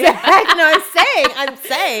 I'm kidding. exactly. No, I'm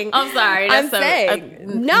saying. I'm sorry. I'm That's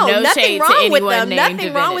saying. no Nothing shade to wrong with anyone them. named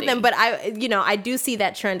Nothing wrong with Divinity. them. But I do see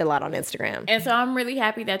that trend a lot on Instagram. And so I'm really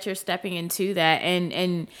happy that you're stepping into that.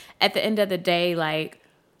 And at the end of the day, like,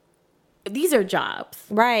 these are jobs.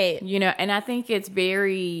 Right. You know, and I think it's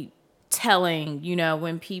very telling, you know,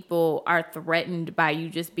 when people are threatened by you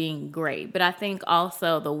just being great. But I think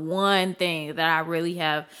also the one thing that I really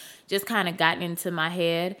have just kind of gotten into my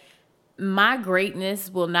head, my greatness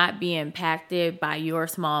will not be impacted by your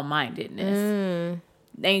small-mindedness.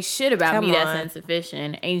 Ain't shit about Come me on. that's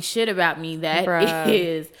insufficient. Ain't shit about me that Bruh.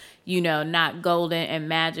 is, you know, not golden and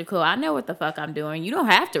magical. I know what the fuck I'm doing. You don't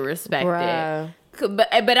have to respect Bruh.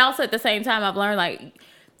 it. But also at the same time, I've learned, like,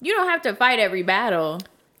 you don't have to fight every battle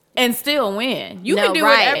and still win. You No, can do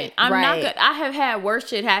right, it. I'm not right. good. I have had worse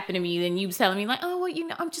shit happen to me than you telling me, like, oh, well, you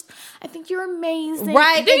know, I think you're amazing.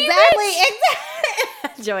 Right. Did you, Exactly.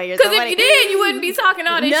 bitch? Exactly. Joy, you're so Because if funny. you did, you wouldn't be talking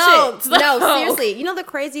all this No, shit. So- no, seriously. You know the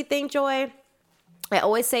crazy thing, Joy? I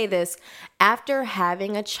always say this. After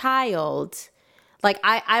having a child, like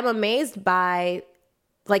I'm amazed by,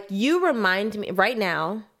 like, you remind me right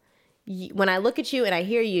now, when I look at you and I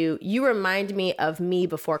hear you, you remind me of me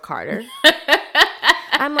before Carter.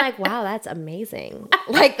 I'm like, wow, that's amazing.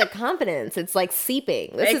 Like the confidence, it's like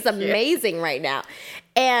seeping. This is Thank you. amazing right now.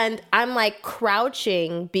 And I'm like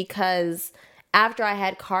crouching because after I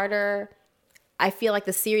had Carter, I feel like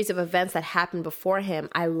the series of events that happened before him,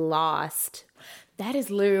 I lost. That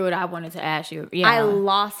is literally what I wanted to ask you. Yeah. I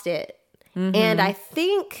lost it. And I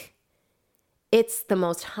think it's the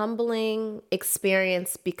most humbling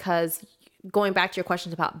experience because going back to your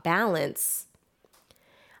questions about balance,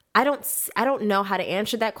 I don't know how to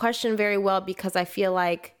answer that question very well, because I feel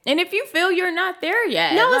like, and if you feel you're not there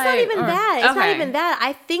yet, no, it's not even that. It's not okay. even that.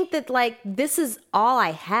 I think that like this is all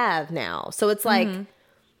I have now. So it's like,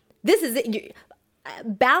 this is it.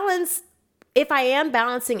 Balance. If I am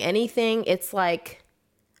balancing anything, it's like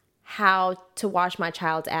how to wash my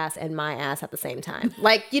child's ass and my ass at the same time.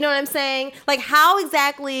 Like, you know what I'm saying? Like, how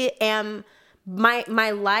exactly am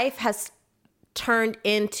my life has turned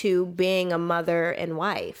into being a mother and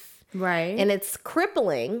wife. Right. And it's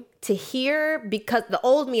crippling to hear, because the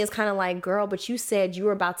old me is kind of like, girl, but you said you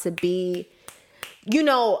were about to be, you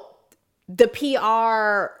know, the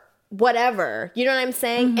PR whatever. You know what I'm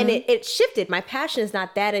saying? And it shifted. My passion is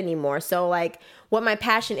not that anymore. So like what my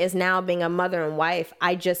passion is now, being a mother and wife,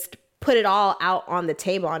 I just put it all out on the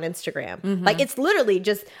table on Instagram. Like it's literally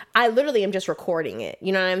just, I literally am just recording it.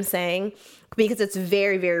 You know what I'm saying? Because it's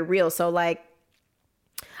very, very real. So like,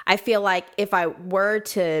 I feel like if I were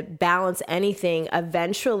to balance anything,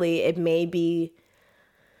 eventually it may be,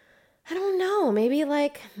 I don't know, maybe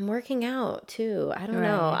like working out too. I don't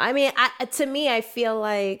know. I mean, to me, I feel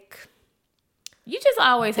like you just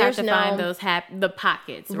always have to find those the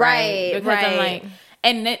pockets, right? Because I'm like,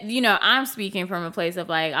 and you know, I'm speaking from a place of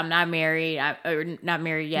like, I'm not married, or not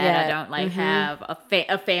married yet. I don't like have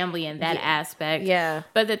a family in that aspect. Yeah.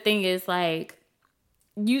 But the thing is, like,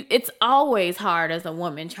 it's always hard as a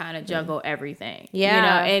woman trying to juggle everything. Yeah. You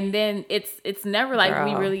know, and then it's never like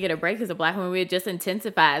we really get a break as a Black woman. It just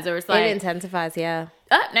intensifies, or it's like it intensifies. Yeah.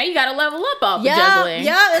 Now you got to level up off the juggling.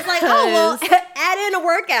 Yeah. It's like, oh well, add in a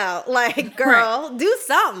workout. Like, girl, do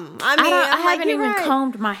something. I mean, I haven't even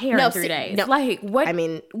combed my hair in 3 days. No, like, what? I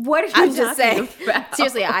mean, what are you I'm just saying. About?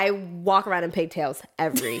 Seriously, I walk around in pigtails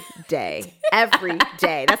every day. Every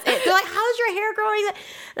day. That's it. They're like, how's your hair growing?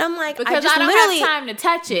 And I'm like, because I don't have time to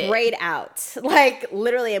touch it. Braid out, like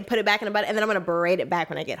literally, and put it back in a bun, and then I'm gonna braid it back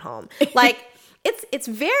when I get home. Like, it's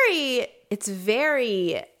very. It's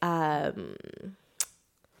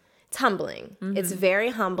humbling. It's very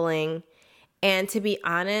humbling. And to be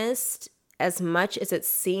honest, as much as it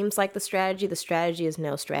seems like the strategy is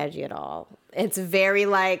no strategy at all. It's very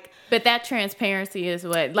like... But that transparency is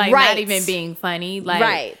what, like, not even being funny.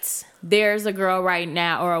 Like, there's a girl right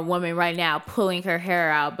now, or a woman right now, pulling her hair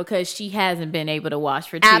out because she hasn't been able to wash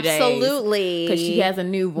for 2 days. Absolutely. Because she has a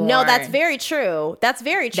newborn. No, that's very true. That's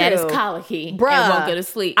very true. That is colicky. Bruh, and won't go to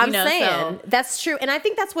sleep. I'm saying, that's true. And I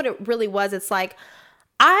think that's what it really was. It's like,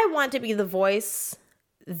 I want to be the voice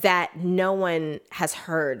that no one has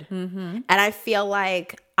heard. And I feel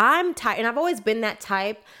like I'm tired, and I've always been that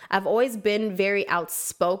type. I've always been very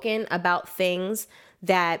outspoken about things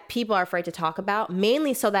that people are afraid to talk about,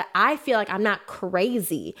 mainly so that I feel like I'm not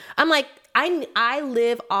crazy. I'm like, I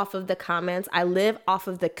live off of the comments. I live off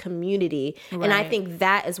of the community. Right. And I think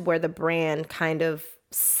that is where the brand kind of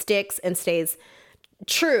sticks and stays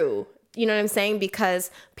true. You know what I'm saying?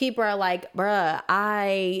 Because people are like, bruh,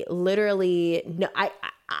 I literally,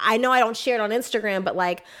 I know I don't share it on Instagram, but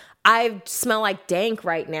like, I smell like dank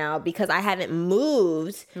right now because I haven't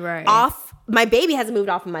moved off. My baby hasn't moved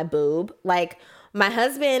off of my boob. Like, my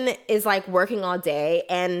husband is like working all day,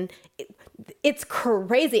 and it's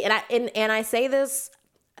crazy. And I say this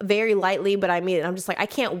very lightly, but I mean it. I'm just like, I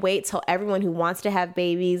can't wait till everyone who wants to have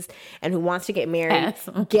babies and who wants to get married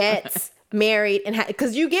gets married, and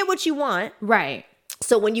because you get what you want, right?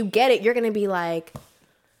 So when you get it, you're gonna be like,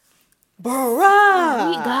 bruh,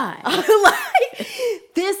 we got like,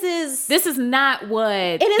 this is not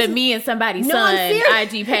what the Me and Somebody's Son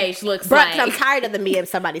IG page looks like. I'm tired of the Me and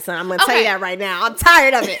Somebody's Son. I'm gonna tell you that right now. I'm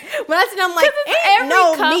tired of it. When I see, I'm like, ain't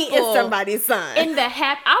no Me and Somebody's Son. In the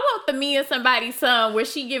I want the Me and Somebody's Son where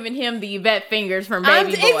she giving him the Yvette fingers from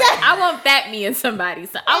Baby Boy. I want that Me and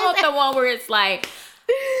Somebody's Son. I want the one where it's like,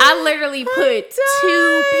 I literally put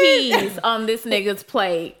 2 peas on this nigga's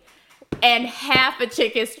plate and half a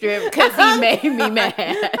chicken strip because he made me mad.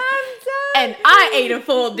 And I ate a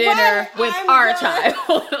full dinner with our child.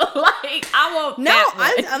 Like, I won't.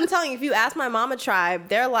 I'm telling you, if you ask my mama tribe,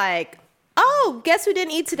 they're like, oh, guess who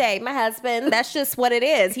didn't eat today? My husband. That's just what it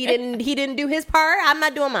is. He didn't do his part. I'm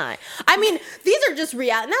not doing mine. I mean, these are just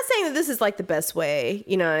reality. Not saying that this is like the best way,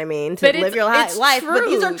 you know what I mean, to live your life. But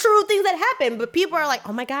these are true things that happen. But people are like,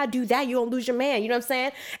 oh my God, do that. You don't lose your man. You know what I'm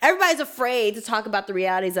saying? Everybody's afraid to talk about the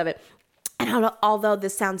realities of it. And although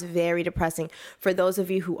this sounds very depressing, for those of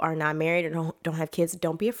you who are not married or don't have kids,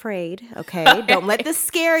 don't be afraid, okay? Don't let this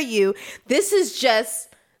scare you. This is just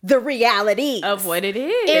the reality of what it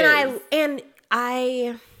is. And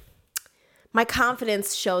I my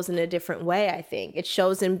confidence shows in a different way, I think. It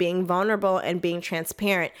shows in being vulnerable and being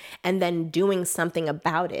transparent and then doing something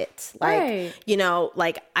about it. Like, you know,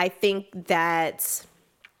 like I think that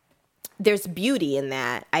there's beauty in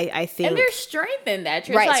that. I think. And there's strength in that.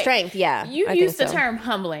 Right, like, strength, yeah. You use the term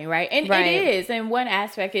humbling, right? And Right. it is. And one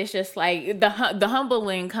aspect is just like the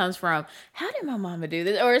humbling comes from, how did my mama do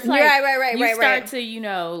this? Or it's like, you start to, you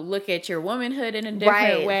know, look at your womanhood in a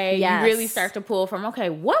different way. Yes. You really start to pull from,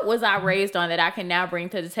 okay, what was I raised on that I can now bring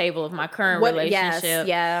to the table of my current relationship? Yes,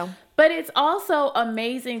 yeah. But it's also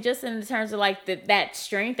amazing just in terms of like that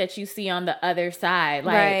strength that you see on the other side.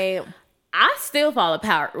 Like, Right. I still fall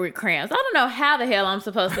apart with cramps. I don't know how the hell I'm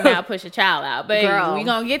supposed to now push a child out, but we're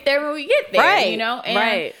going to get there when we get there, Right. you know?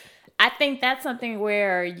 And I think that's something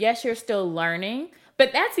where, yes, you're still learning,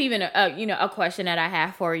 but that's even a question that I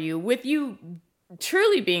have for you with you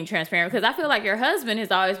truly being transparent, because I feel like your husband has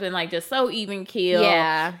always been like just so even keel,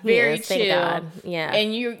 very chill. Thank God. Yeah.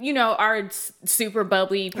 And you know, are super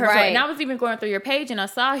bubbly person. Right. And I was even going through your page and I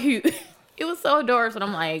saw you. It was so adorable. And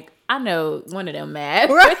I'm like, I know one of them mad.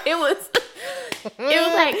 Right. It was like,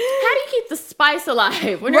 how do you keep the spice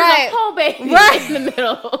alive when there's a whole baby in the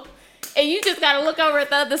middle? And you just got to look over at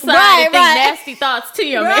the other side and think nasty thoughts to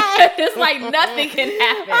your man. It's like nothing can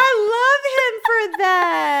happen. I love him for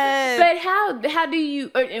that. But how do you,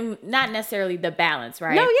 and not necessarily the balance,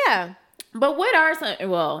 right? No, yeah. But what are some,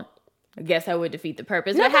 well, I guess I would defeat the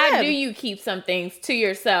purpose. No, but how go do you keep some things to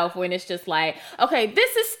yourself when it's just like, okay,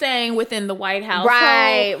 this is staying within the White House,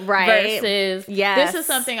 right? Versus, this is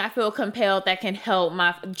something I feel compelled that can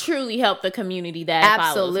truly help the community that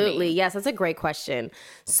follows me. Yes, that's a great question.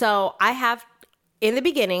 So in the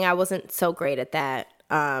beginning, I wasn't so great at that.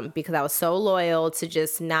 Because I was so loyal to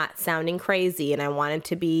just not sounding crazy, and I wanted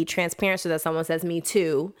to be transparent so that someone says me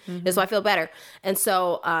too, just so I feel better. And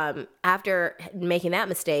so after making that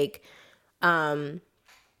mistake, I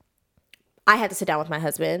had to sit down with my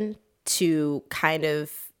husband to kind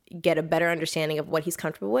of get a better understanding of what he's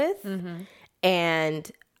comfortable with.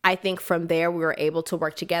 And I think from there we were able to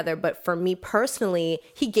work together. But for me personally,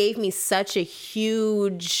 he gave me such a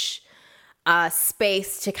huge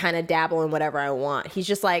space to kind of dabble in whatever I want. He's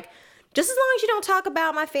just like, just as long as you don't talk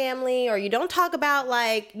about my family, or you don't talk about,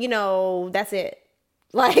 like, you know, that's it.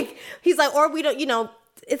 Like, he's like, or we don't, you know,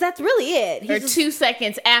 that's really it. Or 2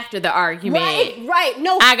 seconds after the argument. Right.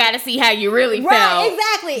 No, I got to see how you really felt.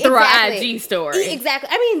 Exactly. Through an IG story. Exactly.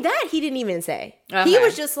 I mean, that he didn't even say. Okay. He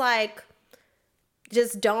was just like,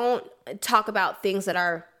 just don't talk about things that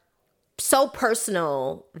are so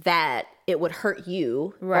personal that it would hurt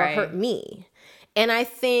you or hurt me. And I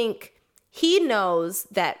think he knows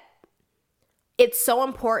that it's so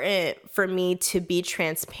important for me to be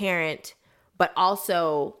transparent, but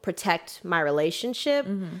also protect my relationship.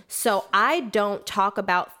 So I don't talk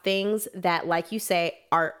about things that, like you say,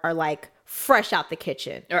 are like fresh out the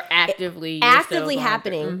kitchen or actively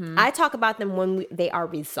happening. I talk about them when they are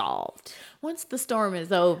resolved. Once the storm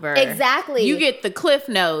is over. Exactly. You get the cliff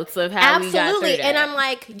notes of how we got through that. And I'm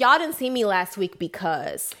like, y'all didn't see me last week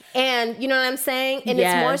because, and you know what I'm saying? And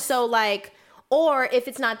it's more so like, or if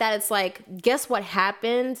it's not that, it's like, guess what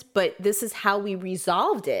happened? But this is how we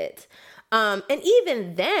resolved it. And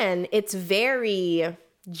even then, it's very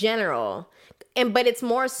general. But it's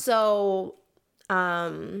more so,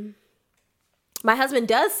 my husband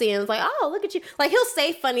does see and it's like, oh, look at you. Like, he'll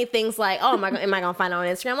say funny things like, oh, am I going to find out on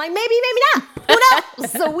Instagram? Like, maybe not. Who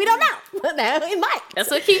knows? So we don't know. No, it might. That's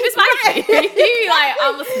what keeps it spicy. He like,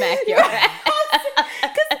 I'm going to smack your ass.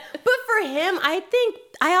 But for him, I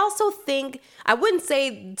also think, I wouldn't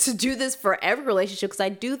say to do this for every relationship, because I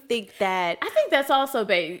do think that. I think that's also,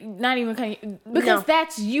 not even, because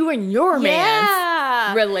that's you and your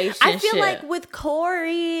man's relationship. I feel like with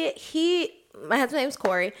Corey, my husband's name's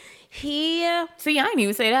Corey. See, I didn't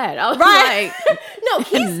even say that. I was like, no,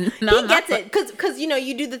 he gets it, because you know,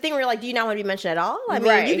 you do the thing where you're like, do you not want to be mentioned at all? I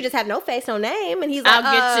mean, you can just have no face, no name, and he's like,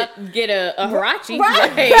 I'll get a Hirachi,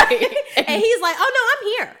 right? And he's like, oh no, I'm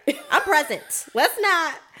here, I'm present. Let's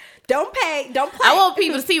not. Don't play. I want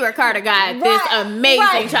people to see where Carter got this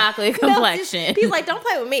amazing chocolate complexion. He's like, don't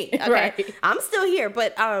play with me. Okay, I'm still here,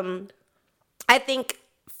 but I think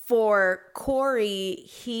for Corey,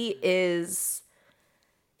 he's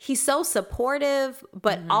so supportive,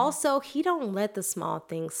 but also he don't let the small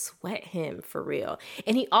things sweat him for real.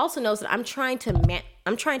 And he also knows that I'm trying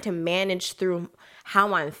to manage through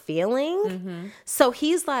how I'm feeling. So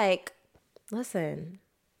he's like, listen,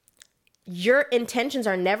 your intentions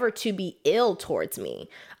are never to be ill towards me.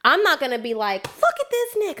 I'm not going to be like, look at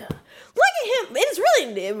this nigga. Look at him. It's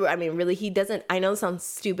really, I mean, really, he doesn't, I know it sounds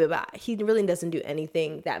stupid, but he really doesn't do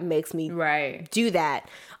anything that makes me do that.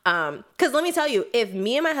 Because let me tell you, if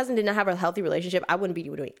me and my husband did not have a healthy relationship, I wouldn't be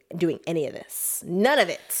doing any of this. None of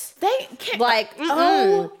it. They can't. Like,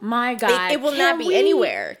 oh my God. It will not be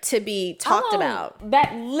anywhere to be talked about.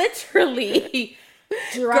 That literally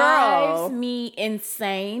drives me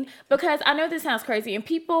insane, because I know this sounds crazy and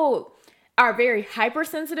people are very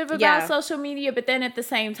hypersensitive about social media, but then at the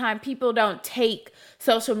same time, people don't take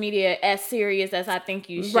social media as serious as I think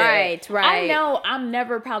you should. Right. I know I'm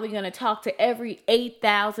never probably going to talk to every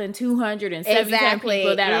 8,277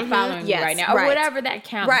 people that are following me right now, or whatever that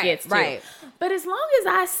count gets to. Right. But as long as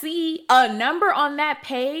I see a number on that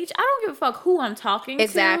page, I don't give a fuck who I'm talking to.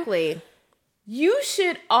 Exactly. You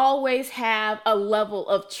should always have a level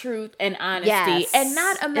of truth and honesty, and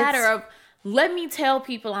not a matter of, let me tell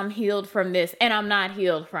people I'm healed from this and I'm not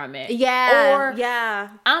healed from it. Yeah. Or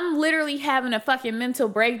I'm literally having a fucking mental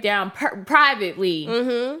breakdown privately,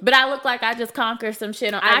 but I look like I just conquered some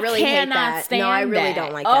shit. I really cannot hate that. stand No, I really that.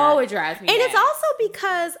 don't like that. Oh, it drives me And mad. it's also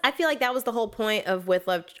because I feel like that was the whole point of With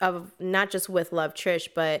Love, of not just With Love Trish,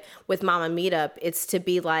 but with Mama Meetup. It's to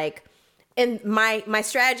be like, and my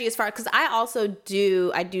strategy as far, because I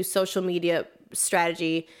do social media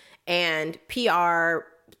strategy and PR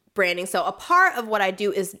branding. So a part of what I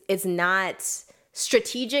do is not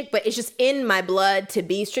strategic, but it's just in my blood to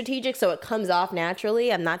be strategic. So it comes off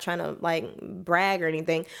naturally. I'm not trying to like brag or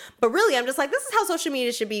anything, but really I'm just like, this is how social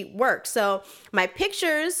media should be worked. So my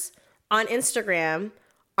pictures on Instagram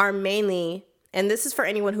are mainly, and this is for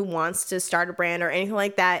anyone who wants to start a brand or anything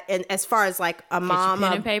like that. And as far as like a mama,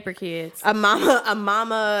 pen and paper kids, a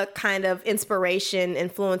mama kind of inspiration,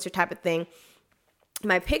 influencer type of thing,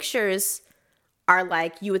 my pictures are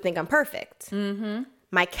like, you would think I'm perfect. Mm-hmm.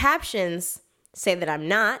 My captions say that I'm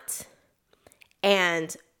not.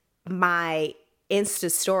 And my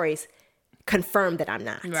Insta stories confirm that I'm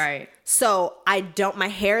not. Right. So my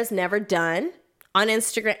hair is never done on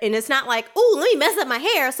Instagram. And it's not like, ooh, let me mess up my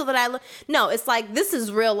hair so that I look. No, it's like, this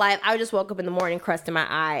is real life. I just woke up in the morning, crust in my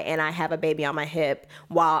eye, and I have a baby on my hip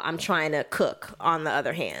while I'm trying to cook on the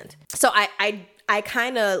other hand. So I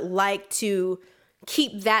kind of like to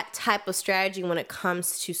keep that type of strategy when it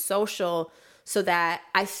comes to social, so that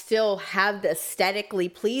I still have the aesthetically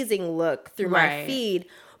pleasing look through my feed,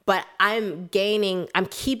 but I'm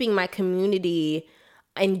keeping my community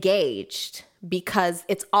engaged because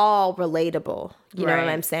it's all relatable. You know what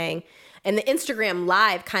I'm saying? And the Instagram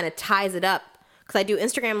Live kind of ties it up, because I do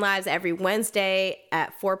Instagram Lives every Wednesday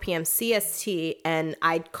at 4 p.m. CST, and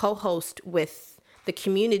I co-host with the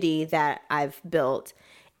community that I've built.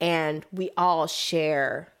 And we all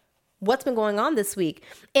share what's been going on this week.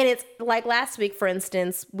 And it's like last week, for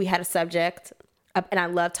instance, we had a subject, and I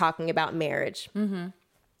love talking about marriage.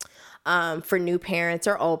 For new parents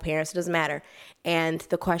or old parents, it doesn't matter. And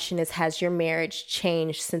the question is, has your marriage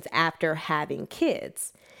changed since after having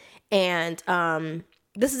kids? And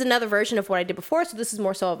this is another version of what I did before. So this is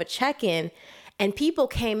more so of a check-in. And people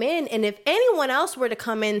came in, and if anyone else were to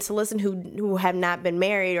come in to listen who have not been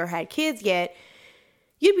married or had kids yet,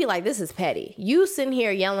 you'd be like, this is petty. You sitting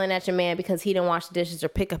here yelling at your man because he didn't wash the dishes or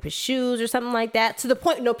pick up his shoes or something like that. To the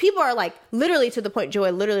point, people are like, literally to the point,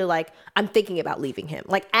 Joy, literally like, I'm thinking about leaving him.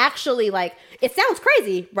 Like, actually, like, it sounds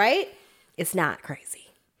crazy, right? It's not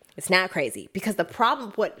crazy. It's not crazy. Because the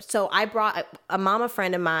problem, so I brought a mama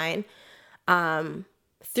friend of mine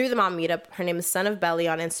through the Mama Meetup. Her name is Son of Belly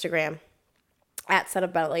on Instagram, at Son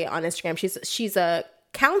of Belly on Instagram. She's a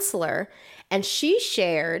counselor, and she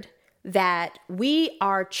shared that we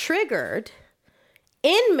are triggered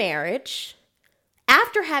in marriage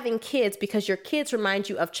after having kids because your kids remind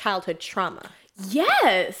you of childhood trauma.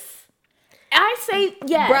 Yes. I say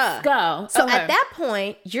yes. Bruh. Go. So at that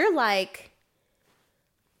point, you're like,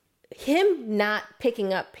 him not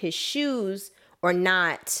picking up his shoes or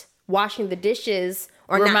not washing the dishes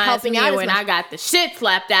or reminds not helping me out when I got the shit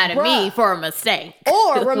slapped out of me for a mistake.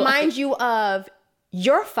 Or remind you of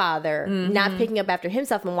your father not picking up after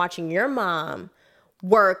himself and watching your mom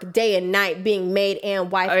work day and night, being maid and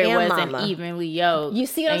wife and mama. It wasn't evenly yoked. You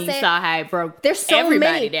see what I'm saying? You saw how it broke there's so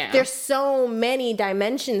everybody many, down. There's so many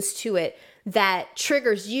dimensions to it that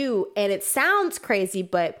triggers you, and it sounds crazy,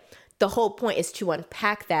 but the whole point is to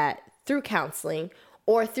unpack that through counseling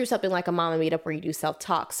or through something like a Mama Meetup where you do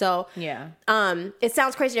self-talk. So it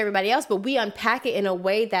sounds crazy to everybody else, but we unpack it in a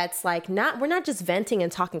way that's like, we're not just venting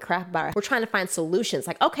and talking crap about it. We're trying to find solutions.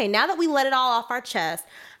 Like, okay, now that we let it all off our chest,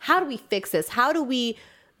 how do we fix this? How do we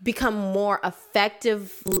become more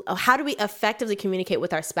effective? How do we effectively communicate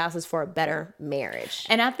with our spouses for a better marriage?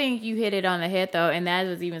 And I think you hit it on the head, though, and that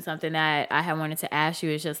was even something that I had wanted to ask you,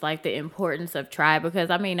 is just like the importance of tribe, because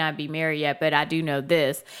I may not be married yet, but I do know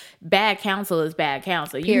this: bad counsel is bad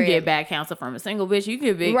counsel. You can get bad counsel from a single bitch. You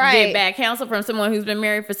can get bad counsel from someone who's been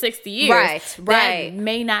married for 60 years. Right. That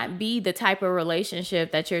may not be the type of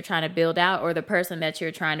relationship that you're trying to build out or the person that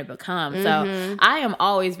you're trying to become. So I am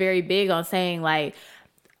always very big on saying, like,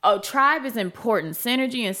 oh, tribe is important.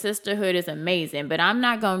 Synergy and sisterhood is amazing, but I'm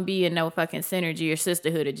not going to be in no fucking synergy or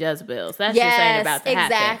sisterhood of Jezebels. That's just ain't about to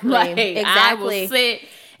happen. Like, I will sit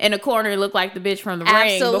in a corner and look like the bitch from the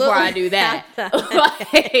ring before I do that.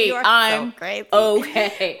 Like, I'm so crazy.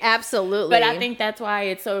 Okay. Absolutely. But I think that's why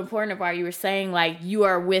it's so important of why you were saying, like, you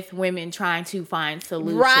are with women trying to find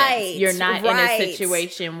solutions. Right. You're not in a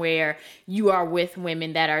situation where you are with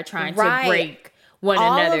women that are trying to break one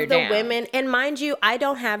another down. All of the women, and mind you, I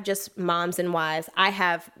don't have just moms and wives. I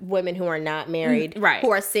have women who are not married, who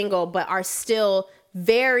are single, but are still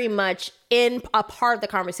very much in a part of the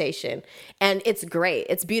conversation. And it's great.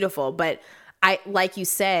 It's beautiful. But like you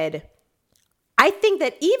said, I think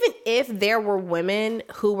that even if there were women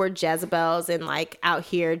who were Jezebels and like out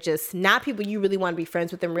here, just not people you really want to be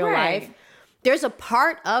friends with in real life, there's a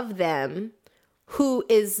part of them who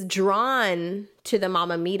is drawn to the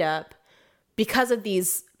mama meetup because of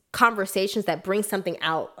these conversations that bring something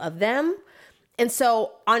out of them. And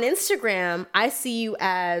so on Instagram, I see you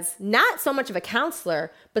as not so much of a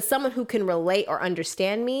counselor, but someone who can relate or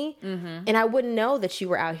understand me. And I wouldn't know that you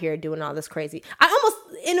were out here doing all this crazy. I almost,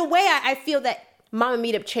 in a way, I feel that Mama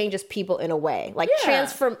Meetup changes people in a way, like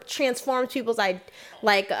transforms people's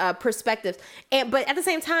perspectives. But at the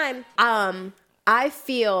same time, I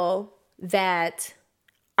feel that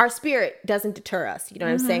our spirit doesn't deter us. You know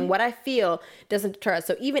what I'm saying? What I feel doesn't deter us.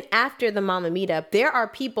 So even after the Mama Meetup, there are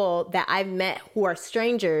people that I've met who are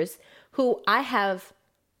strangers who I have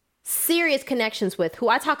serious connections with, who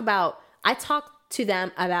I talk to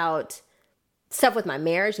them about stuff with my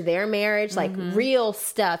marriage, their marriage, like real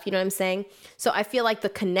stuff. You know what I'm saying? So I feel like the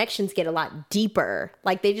connections get a lot deeper.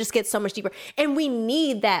 Like they just get so much deeper. And we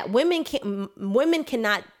need that. Women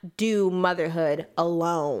cannot do motherhood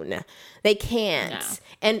alone. They can't.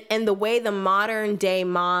 No. And the way the modern day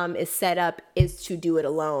mom is set up is to do it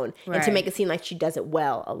alone and to make it seem like she does it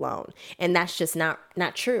well alone. And that's just not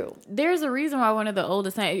true. There's a reason why one of the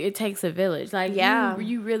oldest saying, it takes a village. Like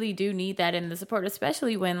you really do need that in the support,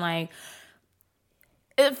 especially when like,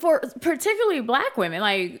 for particularly Black women,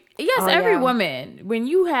 like, yes, every woman, when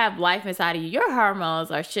you have life inside of you, your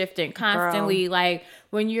hormones are shifting constantly. Girl. Like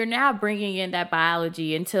when you're now bringing in that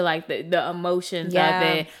biology into like the emotions of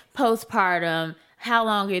it, postpartum, how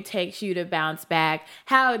long it takes you to bounce back,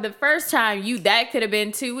 how the first time that could have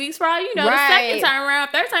been 2 weeks for all you know, the second time around,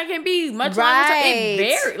 third time can be much longer. It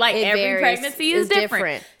varies. Like every pregnancy is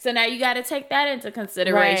different. So now you got to take that into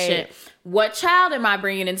consideration. What child am I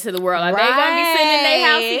bringing into the world? Are they going to be sitting in their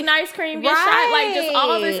house eating ice cream, get shot? Like just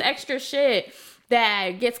all this extra shit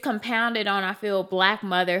that gets compounded on, I feel, Black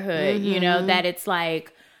motherhood, you know, that it's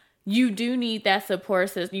like, you do need that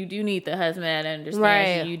support system. You do need the husband that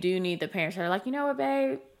understands you. You do need the parents that are like, you know what,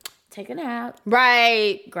 babe? Take a nap.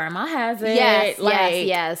 Grandma has it.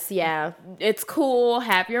 Yes. It's cool.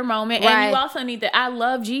 Have your moment. And you also need I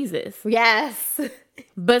love Jesus. Yes.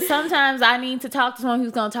 But sometimes I need to talk to someone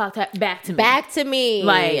who's going to talk back to me. Back to me.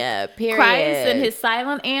 Like, period. Christ and his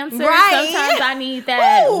silent answer. Sometimes I need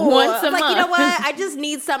that once a month. You know what? I just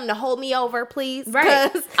need something to hold me over, please.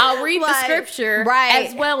 I'll read the scripture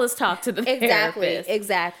as well as talk to the therapist.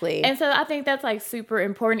 Exactly. And so I think that's like super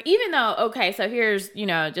important. Even though, okay, so here's, you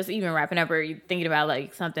know, just even wrapping up or thinking about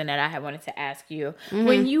like something that I had wanted to ask you.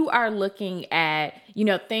 When you are looking at, you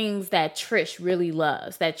know, things that Trish really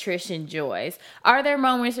loves, that Trish enjoys, are there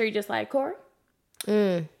moments where you're just like, Corey,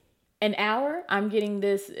 an hour, I'm getting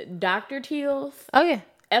this Dr. Teal's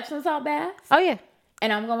Epsom salt bath. And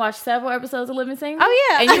I'm going to watch several episodes of Living Single.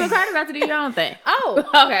 And you and Carter about to do your own thing.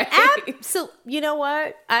 Okay. So, you know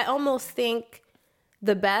what? I almost think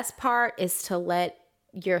the best part is to let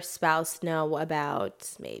your spouse know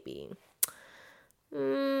about maybe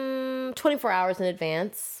 24 hours in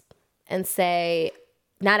advance and say,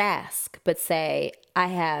 not ask, but say, I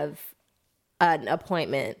have an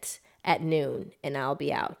appointment at noon and I'll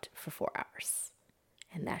be out for 4 hours.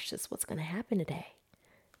 And that's just what's going to happen today.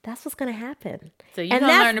 That's what's going to happen. So you're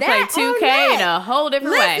going to learn to play 2K in a whole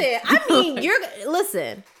different way. I mean,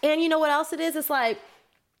 listen. And you know what else it is? It's like,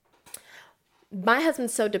 my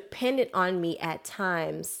husband's so dependent on me at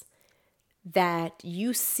times that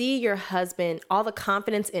you see your husband, all the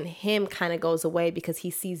confidence in him kind of goes away because he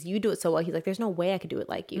sees you do it so well. He's like, there's no way I could do it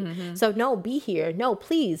like you. So no, be here. No,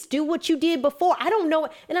 please do what you did before. I don't know.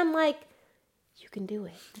 And I'm like, you can do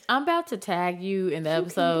it. I'm about to tag you in the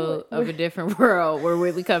episode of A Different World where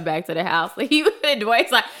we come back to the house. Like,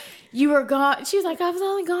 Dwayne's like, you were gone. She's like, I was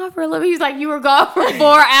only gone for a little bit. He's like, you were gone for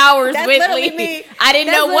 4 hours That's with literally me. I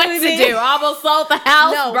didn't know what to do. I almost sold the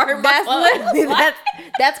house. No, burned that's my literally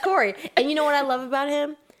that's Corey. And you know what I love about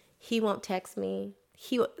him? He won't text me.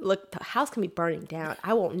 Look, the house can be burning down.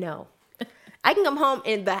 I won't know. I can come home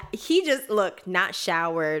and he just not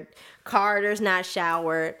showered. Carter's not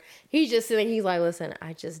showered. He's just sitting. He's like, listen,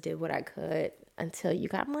 I just did what I could until you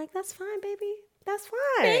got. I'm like, that's fine, baby. That's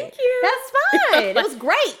fine. Thank you. That's fine. It was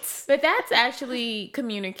great. But that's actually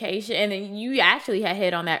communication. And then you actually had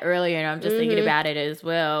hit on that earlier, and I'm just thinking about it as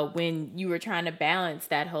well. When you were trying to balance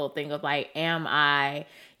that whole thing of like, am I,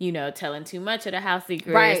 telling too much of the house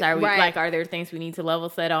secrets? Right, are there things we need to level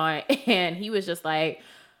set on? And he was just like,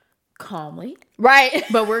 calmly. Right.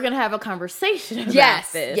 But we're going to have a conversation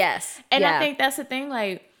about this. Yes. And I think that's the thing,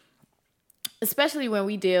 like, especially when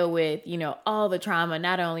we deal with, all the trauma,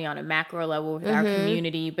 not only on a macro level with our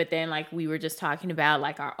community, but then like we were just talking about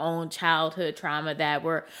like our own childhood trauma that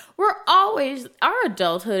we're always, our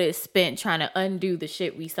adulthood is spent trying to undo the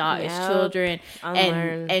shit we saw as children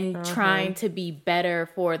and trying to be better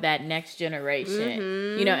for that next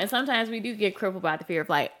generation, and sometimes we do get crippled by the fear of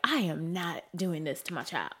like, I am not doing this to my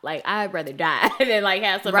child. Like, I'd rather die than like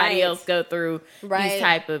have somebody else go through these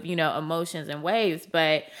type of, emotions and waves.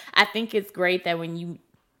 But I think it's great that when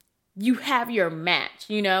you have your match,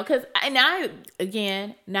 because I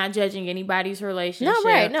again, not judging anybody's relationship. No,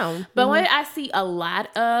 right, no. But what I see a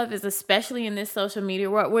lot of is, especially in this social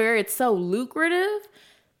media world where it's so lucrative,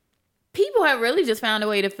 people have really just found a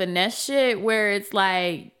way to finesse shit where it's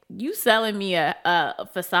like, you selling me a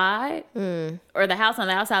facade or the house on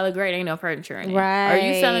the outside look great, ain't no furniture in it. Right. Or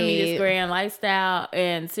you selling me this grand lifestyle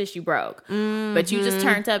and sis, you broke. But you just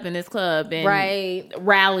turned up in this club in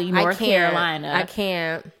Raleigh, North Carolina. I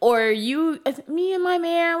can't. Or me and my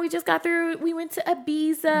man, we just got through, we went to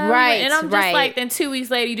Ibiza. Right. And I'm just like, then 2 weeks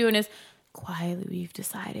later, you doing this. Quietly, we've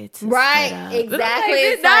decided to split up. Exactly. Like,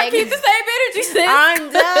 it's not keep the same energy, sis. I'm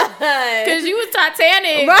done. Because you was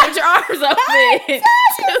Titanic with your arms open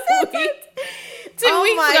 2 weeks. 2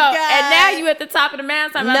 weeks ago. God. And now you at the top of the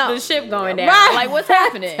mast talking about the ship going down. Right. Like, what's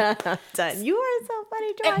happening? I'm done. You are so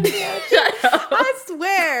funny, Johnny. Shut up. I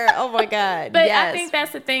swear. Oh my God. But I think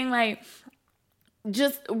that's the thing, like,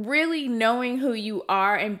 just really knowing who you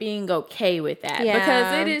are and being okay with that. Yeah.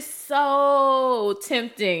 Because it is so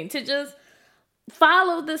tempting to just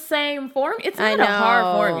follow the same form. It's not a hard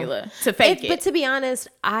formula to fake it. But to be honest,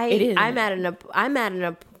 I'm at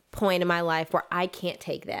a point in my life where I can't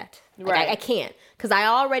take that. Like, I can't, because I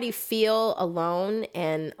already feel alone,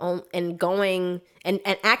 and going and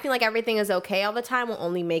acting like everything is okay all the time will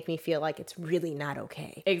only make me feel like it's really not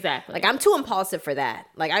okay. Exactly. Like, I'm too impulsive for that.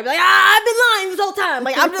 Like, I'd be like, I've been lying this whole time.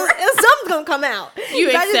 Like, something's gonna come out. You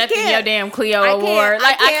accepting your damn Cleo award.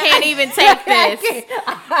 Like, I can't even take this.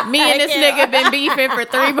 Me and this nigga been beefing for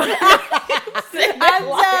 3 months. I'm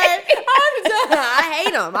done. I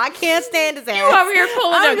hate him. I can't stand his ass. You over here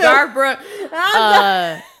pulling a Garth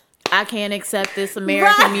Brooks. I can't accept this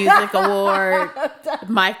American Music Award.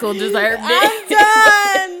 Michael deserved it.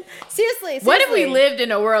 I'm done. Seriously. What if we lived in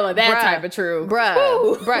a world of that type of truth? Bruh.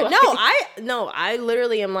 I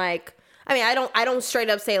literally am like, I mean, I don't straight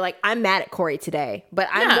up say like, I'm mad at Corey today, but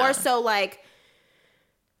I'm more so like,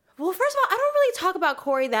 well, first of all, I don't really talk about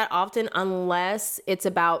Corey that often unless it's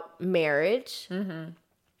about marriage.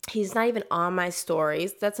 He's not even on my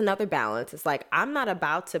stories. That's another balance. It's like, I'm not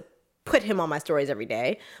about to put him on my stories every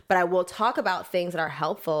day, but I will talk about things that are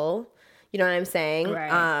helpful. You know what I'm saying?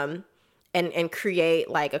 Right. And create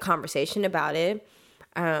like a conversation about it.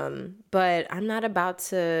 But I'm not about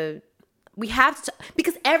to. We have to,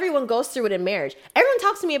 because everyone goes through it in marriage. Everyone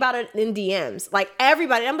talks to me about it in DMs. Like,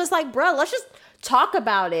 everybody. I'm just like, bro, let's just talk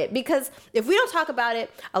about it, because if we don't talk about it,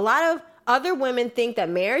 a lot of other women think that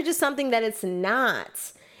marriage is something that it's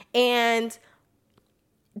not. And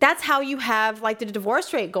that's how you have like the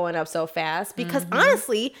divorce rate going up so fast, because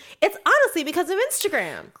honestly, it's because of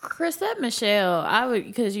Instagram. Chrisette Michele,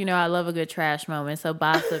 because I love a good trash moment, so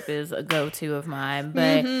Bossip is a go-to of mine.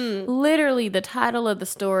 But literally, the title of the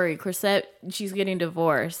story, Chrisette, she's getting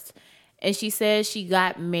divorced, and she says she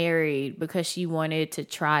got married because she wanted to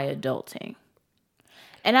try adulting.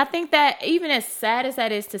 And I think that, even as sad as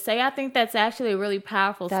that is to say, I think that's actually a really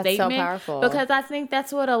powerful statement. That's so powerful. Because I think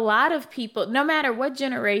that's what a lot of people, no matter what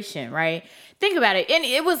generation, right? Think about it. And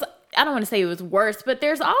it was I don't want to say it was worse, but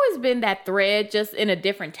there's always been that thread, just in a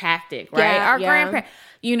different tactic, right? Yeah, Our grandparents,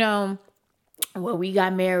 well, we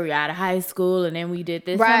got married out of high school and then we did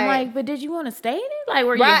this. Right. I'm like, but did you want to stay in it? Like,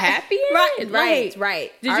 were you happy in it?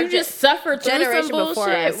 Right. Did you just suffer through generation some before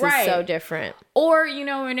bullshit? us is so different. Or,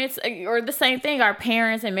 and it's, or the same thing, our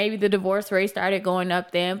parents and maybe the divorce rate started going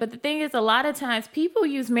up then. But the thing is, a lot of times people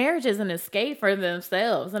use marriage as an escape for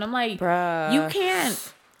themselves. And I'm like, Bruh. You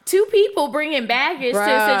can't. Two people bringing baggage to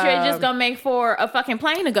a situation just gonna make for a fucking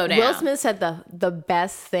plane to go down. Will Smith said the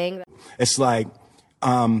best thing. It's like,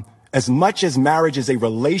 as much as marriage is a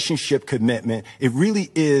relationship commitment, it really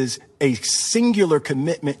is a singular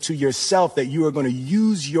commitment to yourself that you are going to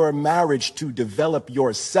use your marriage to develop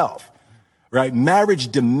yourself, right? Marriage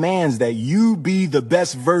demands that you be the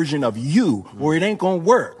best version of you or it ain't going to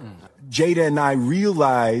work. Jada and I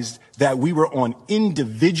realized that we were on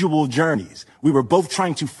individual journeys. We were both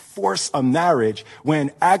trying to force a marriage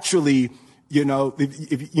when actually,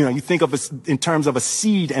 if you think of us in terms of a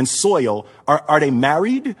seed and soil, are they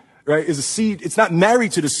married? Right? Is a seed, it's not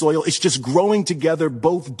married to the soil. It's just growing together,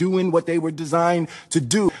 both doing what they were designed to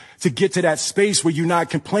do to get to that space where you're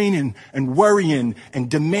not complaining and worrying and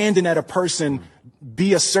demanding that a person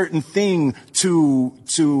be a certain thing to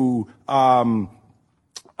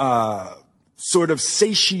sort of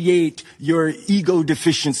satiate your ego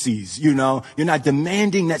deficiencies. You're not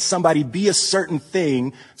demanding that somebody be a certain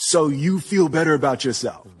thing so you feel better about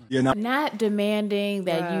yourself. Not demanding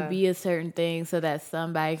that you be a certain thing so that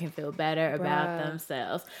somebody can feel better about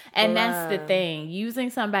themselves. And that's the thing. Using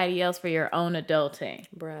somebody else for your own adulting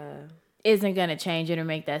isn't going to change it or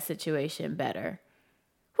make that situation better.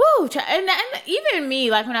 Woo! And even me,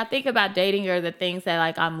 like when I think about dating or the things that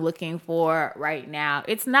like I'm looking for right now,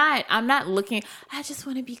 I'm not looking, I just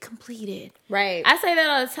want to be completed. Right. I say that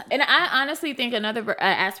all the time. And I honestly think another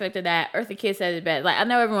aspect of that, Eartha Kitt said it best. Like, I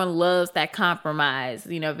know everyone loves that compromise,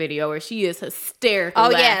 video where she is hysterical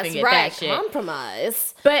laughing at that shit.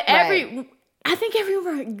 Compromise. But I think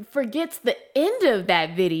everyone forgets the end of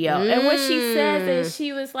that video. And what she says is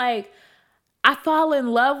she was like, I fall in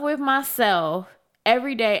love with myself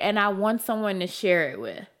every day and I want someone to share it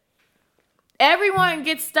with. Everyone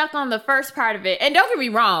gets stuck on the first part of it. And don't get me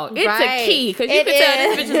wrong, it's a key. Because you can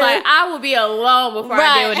tell this bitch is like, I will be alone before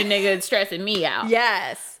I deal with a nigga that's stressing me out.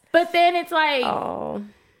 Yes. But then it's like,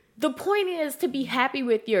 the point is to be happy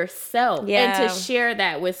with yourself and to share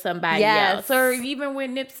that with somebody else. Or even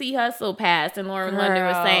when Nipsey Hussle passed and Lauren London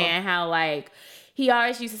was saying how like, he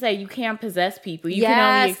always used to say, you can't possess people. You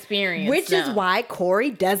can only experience Which them. is why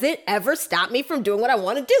Corey doesn't ever stop me from doing what I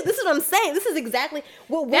want to do. This is what I'm saying. This is exactly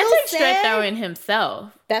what Will that takes said. strength though in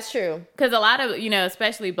himself. That's true. Because a lot of,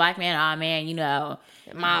 especially black men,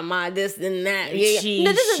 my this and that. She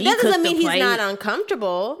that doesn't mean he's plate. not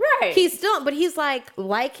uncomfortable. Right. He's still, but he's like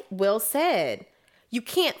Will said, you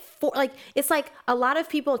can't it's like a lot of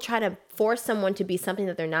people try to force someone to be something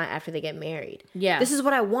that they're not after they get married. Yeah. This is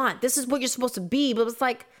what I want. This is what you're supposed to be. But it's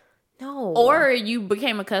like, no. Or you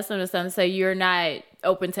became accustomed to something, so you're not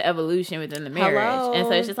open to evolution within the marriage. Hello? And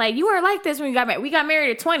so it's just like, you were like this when we got married. We got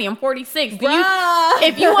married at 20. I'm 46.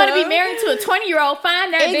 If you want to be married to a 20-year-old,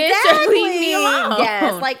 find that bitch and leave me alone.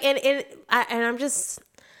 Yes. Like, and I'm just,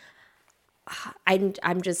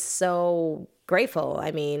 I'm just so grateful.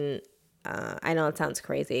 I mean, I know it sounds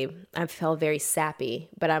crazy. I feel very sappy,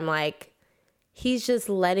 but I'm like, he's just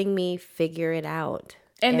letting me figure it out.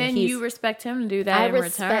 And then you respect him to do that in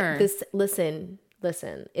return. This. Listen.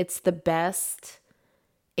 It's the best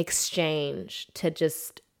exchange to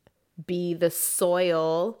just be the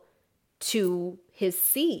soil to his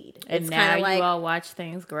seed. And it's now like, you all watch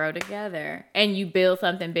things grow together. And you build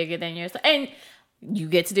something bigger than yourself. And you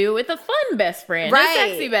get to do it with a fun best friend, a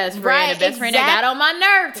sexy best friend, a best friend that got on my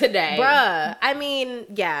nerve today. Bruh. I mean,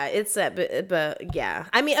 yeah, it's but yeah.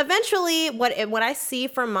 I mean, eventually, what I see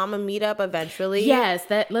from Mama Meetup eventually. Yes,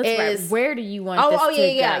 where do you want this to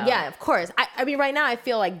go? Yeah, of course. I mean, right now I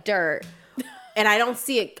feel like dirt. And I don't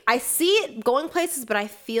see it. I see it going places, but I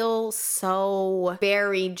feel so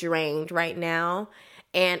very drained right now.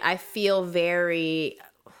 And I feel very,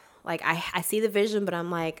 like, I see the vision, but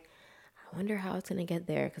I'm like, I wonder how it's going to get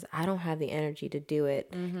there because I don't have the energy to do it.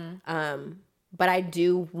 Mm-hmm. But I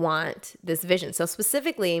do want this vision. So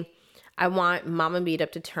specifically, I want Mama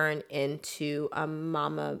Meetup to turn into a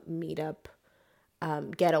Mama Meetup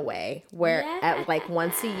getaway where at like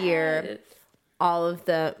once a year, all of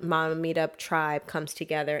the Mama Meetup tribe comes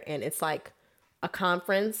together and it's like a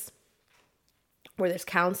conference where there's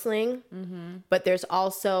counseling, but there's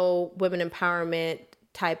also women empowerment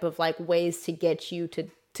type of like ways to get you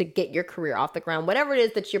to get your career off the ground, whatever it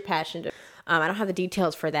is that you're passionate I don't have the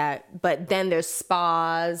details for that, but then there's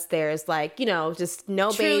spas. There's like, just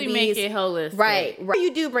no Truly babies. make it holistic. Right.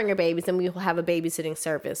 You do bring your babies, and we will have a babysitting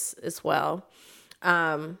service as well.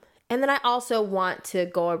 And then I also want to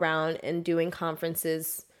go around and doing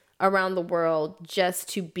conferences around the world just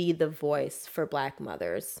to be the voice for Black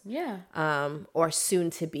mothers. Yeah. Or soon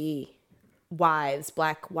to be wives,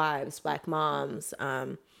 Black moms,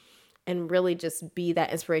 and really just be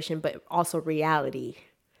that inspiration, but also reality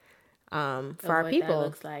for our people. That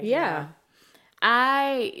looks like. Yeah.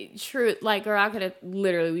 Girl, I could have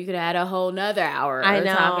we could have had a whole nother hour I of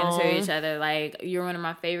know. talking to each other. Like, you're one of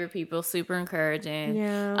my favorite people, super encouraging.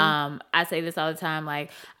 Yeah. I say this all the time.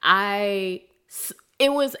 Like,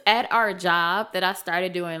 it was at our job that I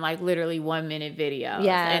started doing like literally 1 minute videos.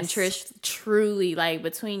 Yes. And Trish truly, like,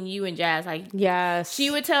 between you and Jazz, like, Yes. she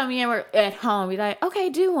would tell me at home, be like, okay,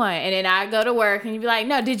 do one. And then I go to work and you'd be like,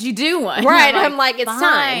 no, did you do one? Right. I'm like, it's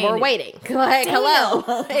time. "Fine." We're waiting. Like,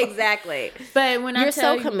 hello. Exactly. But when You're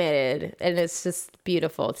so committed, and it's just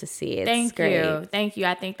beautiful to see. It's great. Thank you.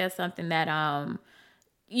 I think that's something that,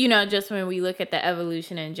 just when we look at the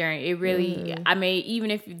evolution and journey, it really,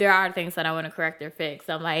 even if there are things that I want to correct or fix,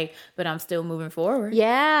 I'm like, but I'm still moving forward.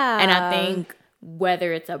 Yeah. And I think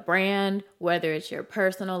whether it's a brand, whether it's your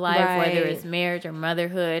personal life, whether it's marriage or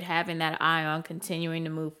motherhood, having that eye on continuing to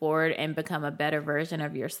move forward and become a better version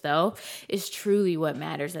of yourself is truly what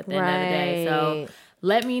matters at the end of the day. So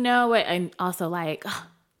let me know and also like,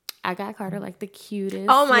 I got Carter like the cutest.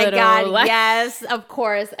 Oh my God! like, yes, of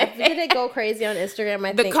course. Did it go crazy on Instagram?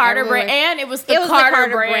 I the think Carter brand, and it was the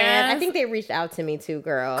Carter brand. I think they reached out to me too,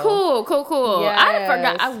 girl. Cool. Yes. I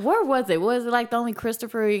forgot. Where was it? Was it like the only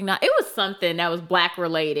Christopher Ignat? It was something that was Black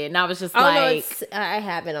related, and I was just like, I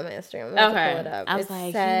have it on my Instagram. I'm about to pull it up. I was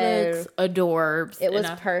like, he looks adorbs. It was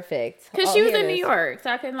perfect because she was in New York,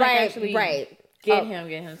 so I couldn't actually get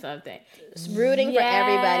him something. Rooting for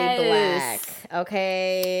everybody Black.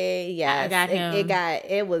 Okay. Yes. I got him.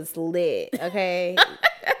 It was lit. Okay.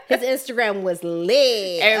 His Instagram was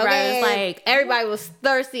lit. Everybody was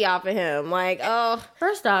thirsty off of him. Like, oh.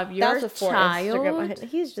 First off, your child.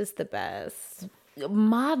 He's just the best.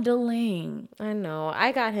 Modeling. I know.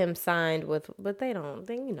 I got him signed but they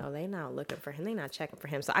not looking for him. They not checking for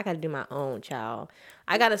him. So I got to do my own, child.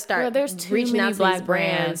 I got to start reaching out to Black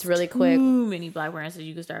brands really quick. Too many Black brands that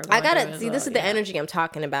you can start. I got to see. This is the energy I'm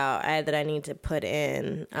talking about that I need to put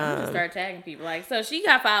in. Start tagging people like, so she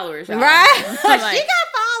got followers, y'all. Right? She got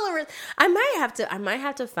followers. I might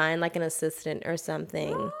have to find like an assistant or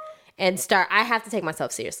something and start. I have to take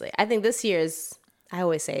myself seriously. I think this year is. I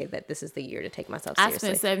always say that this is the year to take myself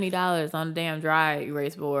seriously. I spent $70 on a damn dry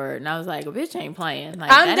erase board, and I was like, a bitch ain't playing. Like,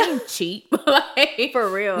 that ain't cheap. Like, for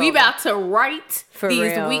real. We about to write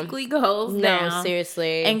these weekly goals down. No,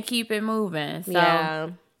 seriously. And keep it moving. So,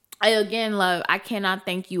 yeah. Love, I cannot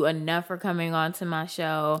thank you enough for coming on to my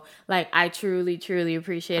show. Like, I truly, truly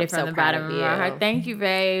appreciate it from the bottom of my heart. Thank you,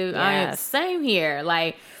 babe. Yes. Same here.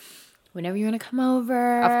 Like, whenever you want to come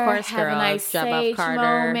over, of course, have girl, a nice sage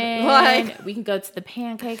moment. Like, we can go to the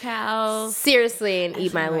Pancake House. Seriously, and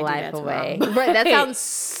eat my life away. Right, that sounds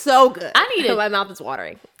so good. I need it. My mouth is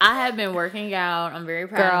watering. I have been working out. I'm very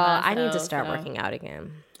proud of myself. I need to start working out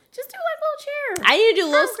again. Just do like little chairs. I need to do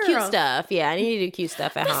little cute stuff. Yeah, I need to do cute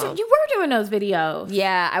stuff at home. You were doing those videos.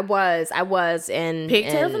 Yeah, I was. And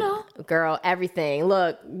pigtails and all. Girl, everything.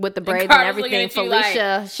 Look, with the braids and everything.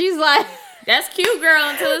 Felicia, she's like, that's cute, girl,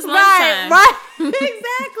 until it's lunchtime. Right.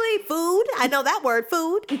 Exactly. Food. I know that word.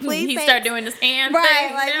 Food. Please. He start doing his hand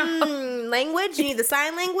thing. Like, language. You need the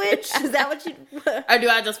sign language. Is that what you? Or do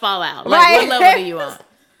I just fall out? Like, what level do you want?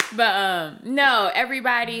 But no,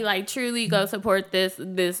 everybody, like, truly go support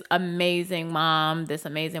this amazing mom, this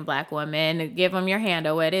amazing Black woman. Give them your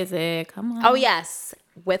handle. What is it? Come on. Oh yes,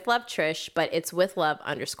 With Love Trish, but it's With Love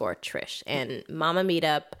 _Trish. And Mama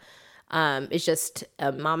Meetup is just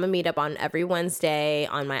a Mama Meetup on every Wednesday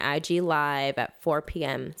on my IG Live at 4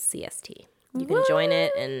 p.m. CST. You can join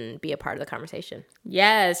it and be a part of the conversation.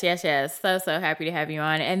 Yes. So happy to have you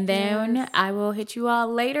on. And then I will hit you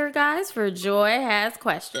all later, guys, for Joy Has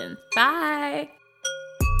Questions. Bye.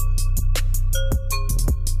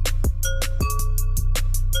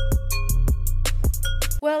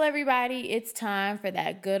 Well, everybody, it's time for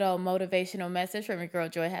that good old motivational message from your girl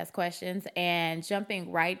Joy Has Questions. And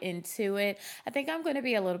jumping right into it, I think I'm going to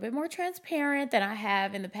be a little bit more transparent than I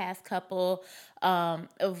have in the past couple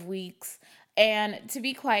of weeks. And to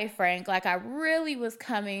be quite frank, like, I really was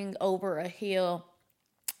coming over a hill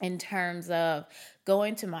in terms of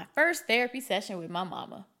going to my first therapy session with my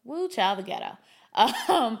mama. Woo, child, the ghetto.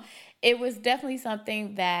 it was definitely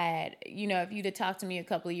something that, if you'd have talked to me a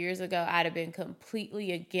couple of years ago, I'd have been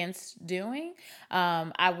completely against doing.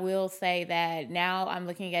 I will say that now I'm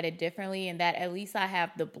looking at it differently, and that at least I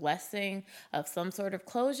have the blessing of some sort of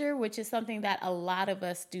closure, which is something that a lot of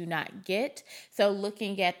us do not get. So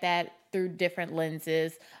looking at that through different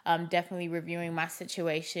lenses, definitely reviewing my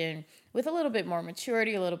situation with a little bit more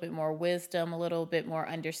maturity, a little bit more wisdom, a little bit more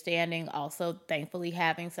understanding. Also, thankfully,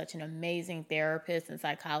 having such an amazing therapist and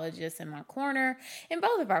psychologist in my corner, in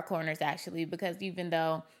both of our corners, actually, because even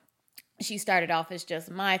though she started off as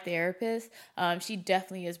just my therapist, she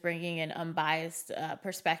definitely is bringing an unbiased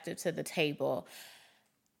perspective to the table.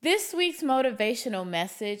 This week's motivational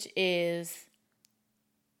message is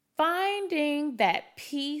finding that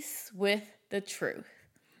peace with the truth.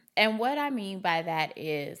 And what I mean by that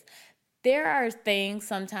is there are things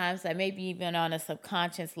sometimes that maybe even on a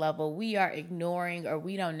subconscious level we are ignoring or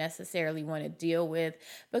we don't necessarily want to deal with,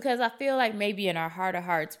 because I feel like maybe in our heart of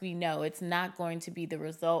hearts we know it's not going to be the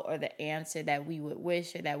result or the answer that we would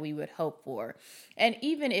wish or that we would hope for. And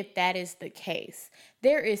even if that is the case,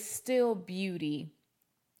 there is still beauty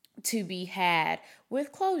to be had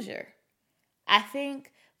with closure. I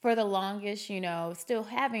think for the longest, still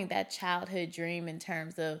having that childhood dream in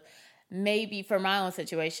terms of maybe for my own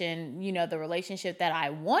situation, the relationship that I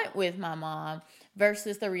want with my mom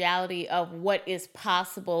versus the reality of what is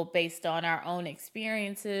possible based on our own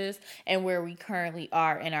experiences and where we currently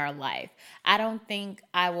are in our life. I don't think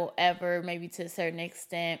I will ever, maybe to a certain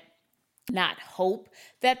extent, not hope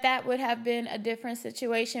that that would have been a different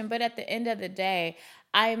situation. But at the end of the day,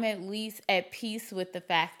 I am at least at peace with the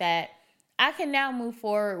fact that I can now move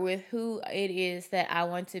forward with who it is that I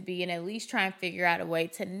want to be and at least try and figure out a way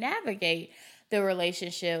to navigate the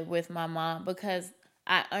relationship with my mom, because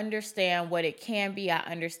I understand what it can be. I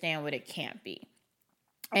understand what it can't be.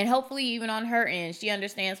 And hopefully even on her end, she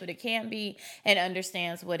understands what it can be and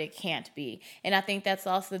understands what it can't be. And I think that's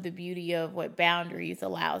also the beauty of what boundaries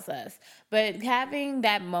allows us. But having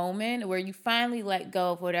that moment where you finally let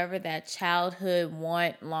go of whatever that childhood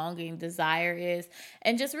want, longing, desire is,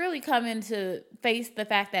 and just really come into face the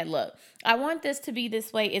fact that, look, I want this to be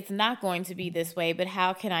this way. It's not going to be this way, but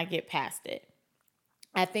how can I get past it?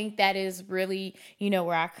 I think that is really,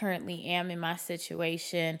 where I currently am in my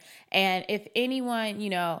situation. And if anyone,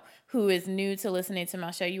 who is new to listening to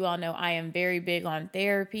my show, you all know I am very big on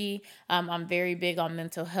therapy. I'm very big on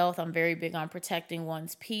mental health. I'm very big on protecting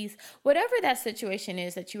one's peace. Whatever that situation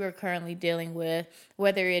is that you are currently dealing with,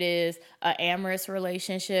 whether it is an amorous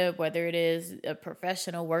relationship, whether it is a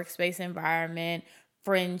professional workspace environment,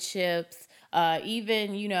 friendships,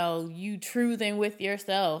 even, you truthing with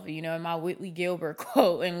yourself, in my Whitley Gilbert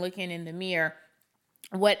quote, and looking in the mirror,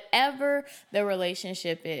 whatever the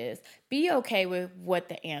relationship is, be okay with what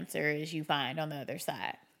the answer is you find on the other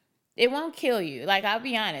side. It won't kill you. Like, I'll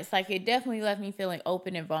be honest, it definitely left me feeling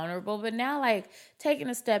open and vulnerable, but now, taking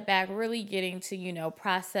a step back, really getting to,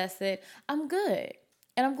 process it, I'm good.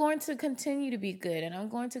 And I'm going to continue to be good. And I'm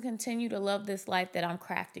going to continue to love this life that I'm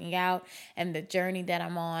crafting out and the journey that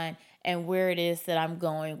I'm on and where it is that I'm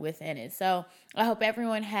going within it. So I hope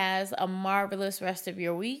everyone has a marvelous rest of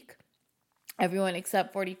your week. Everyone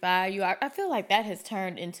except 45. I feel like that has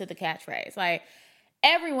turned into the catchphrase.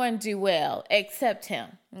 Everyone do well except him.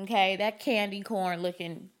 Okay. That candy corn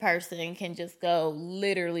looking person can just go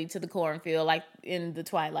literally to the cornfield, like in the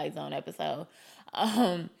Twilight Zone episode.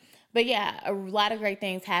 But yeah, a lot of great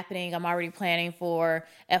things happening. I'm already planning for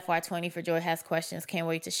FY20 for Joy Has Questions. Can't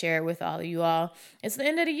wait to share it with all of you all. It's the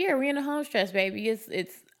end of the year. We're in the home stretch, baby.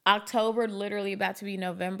 It's October, literally about to be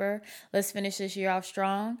November. Let's finish this year off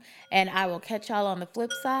strong. And I will catch y'all on the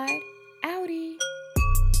flip side. Outie.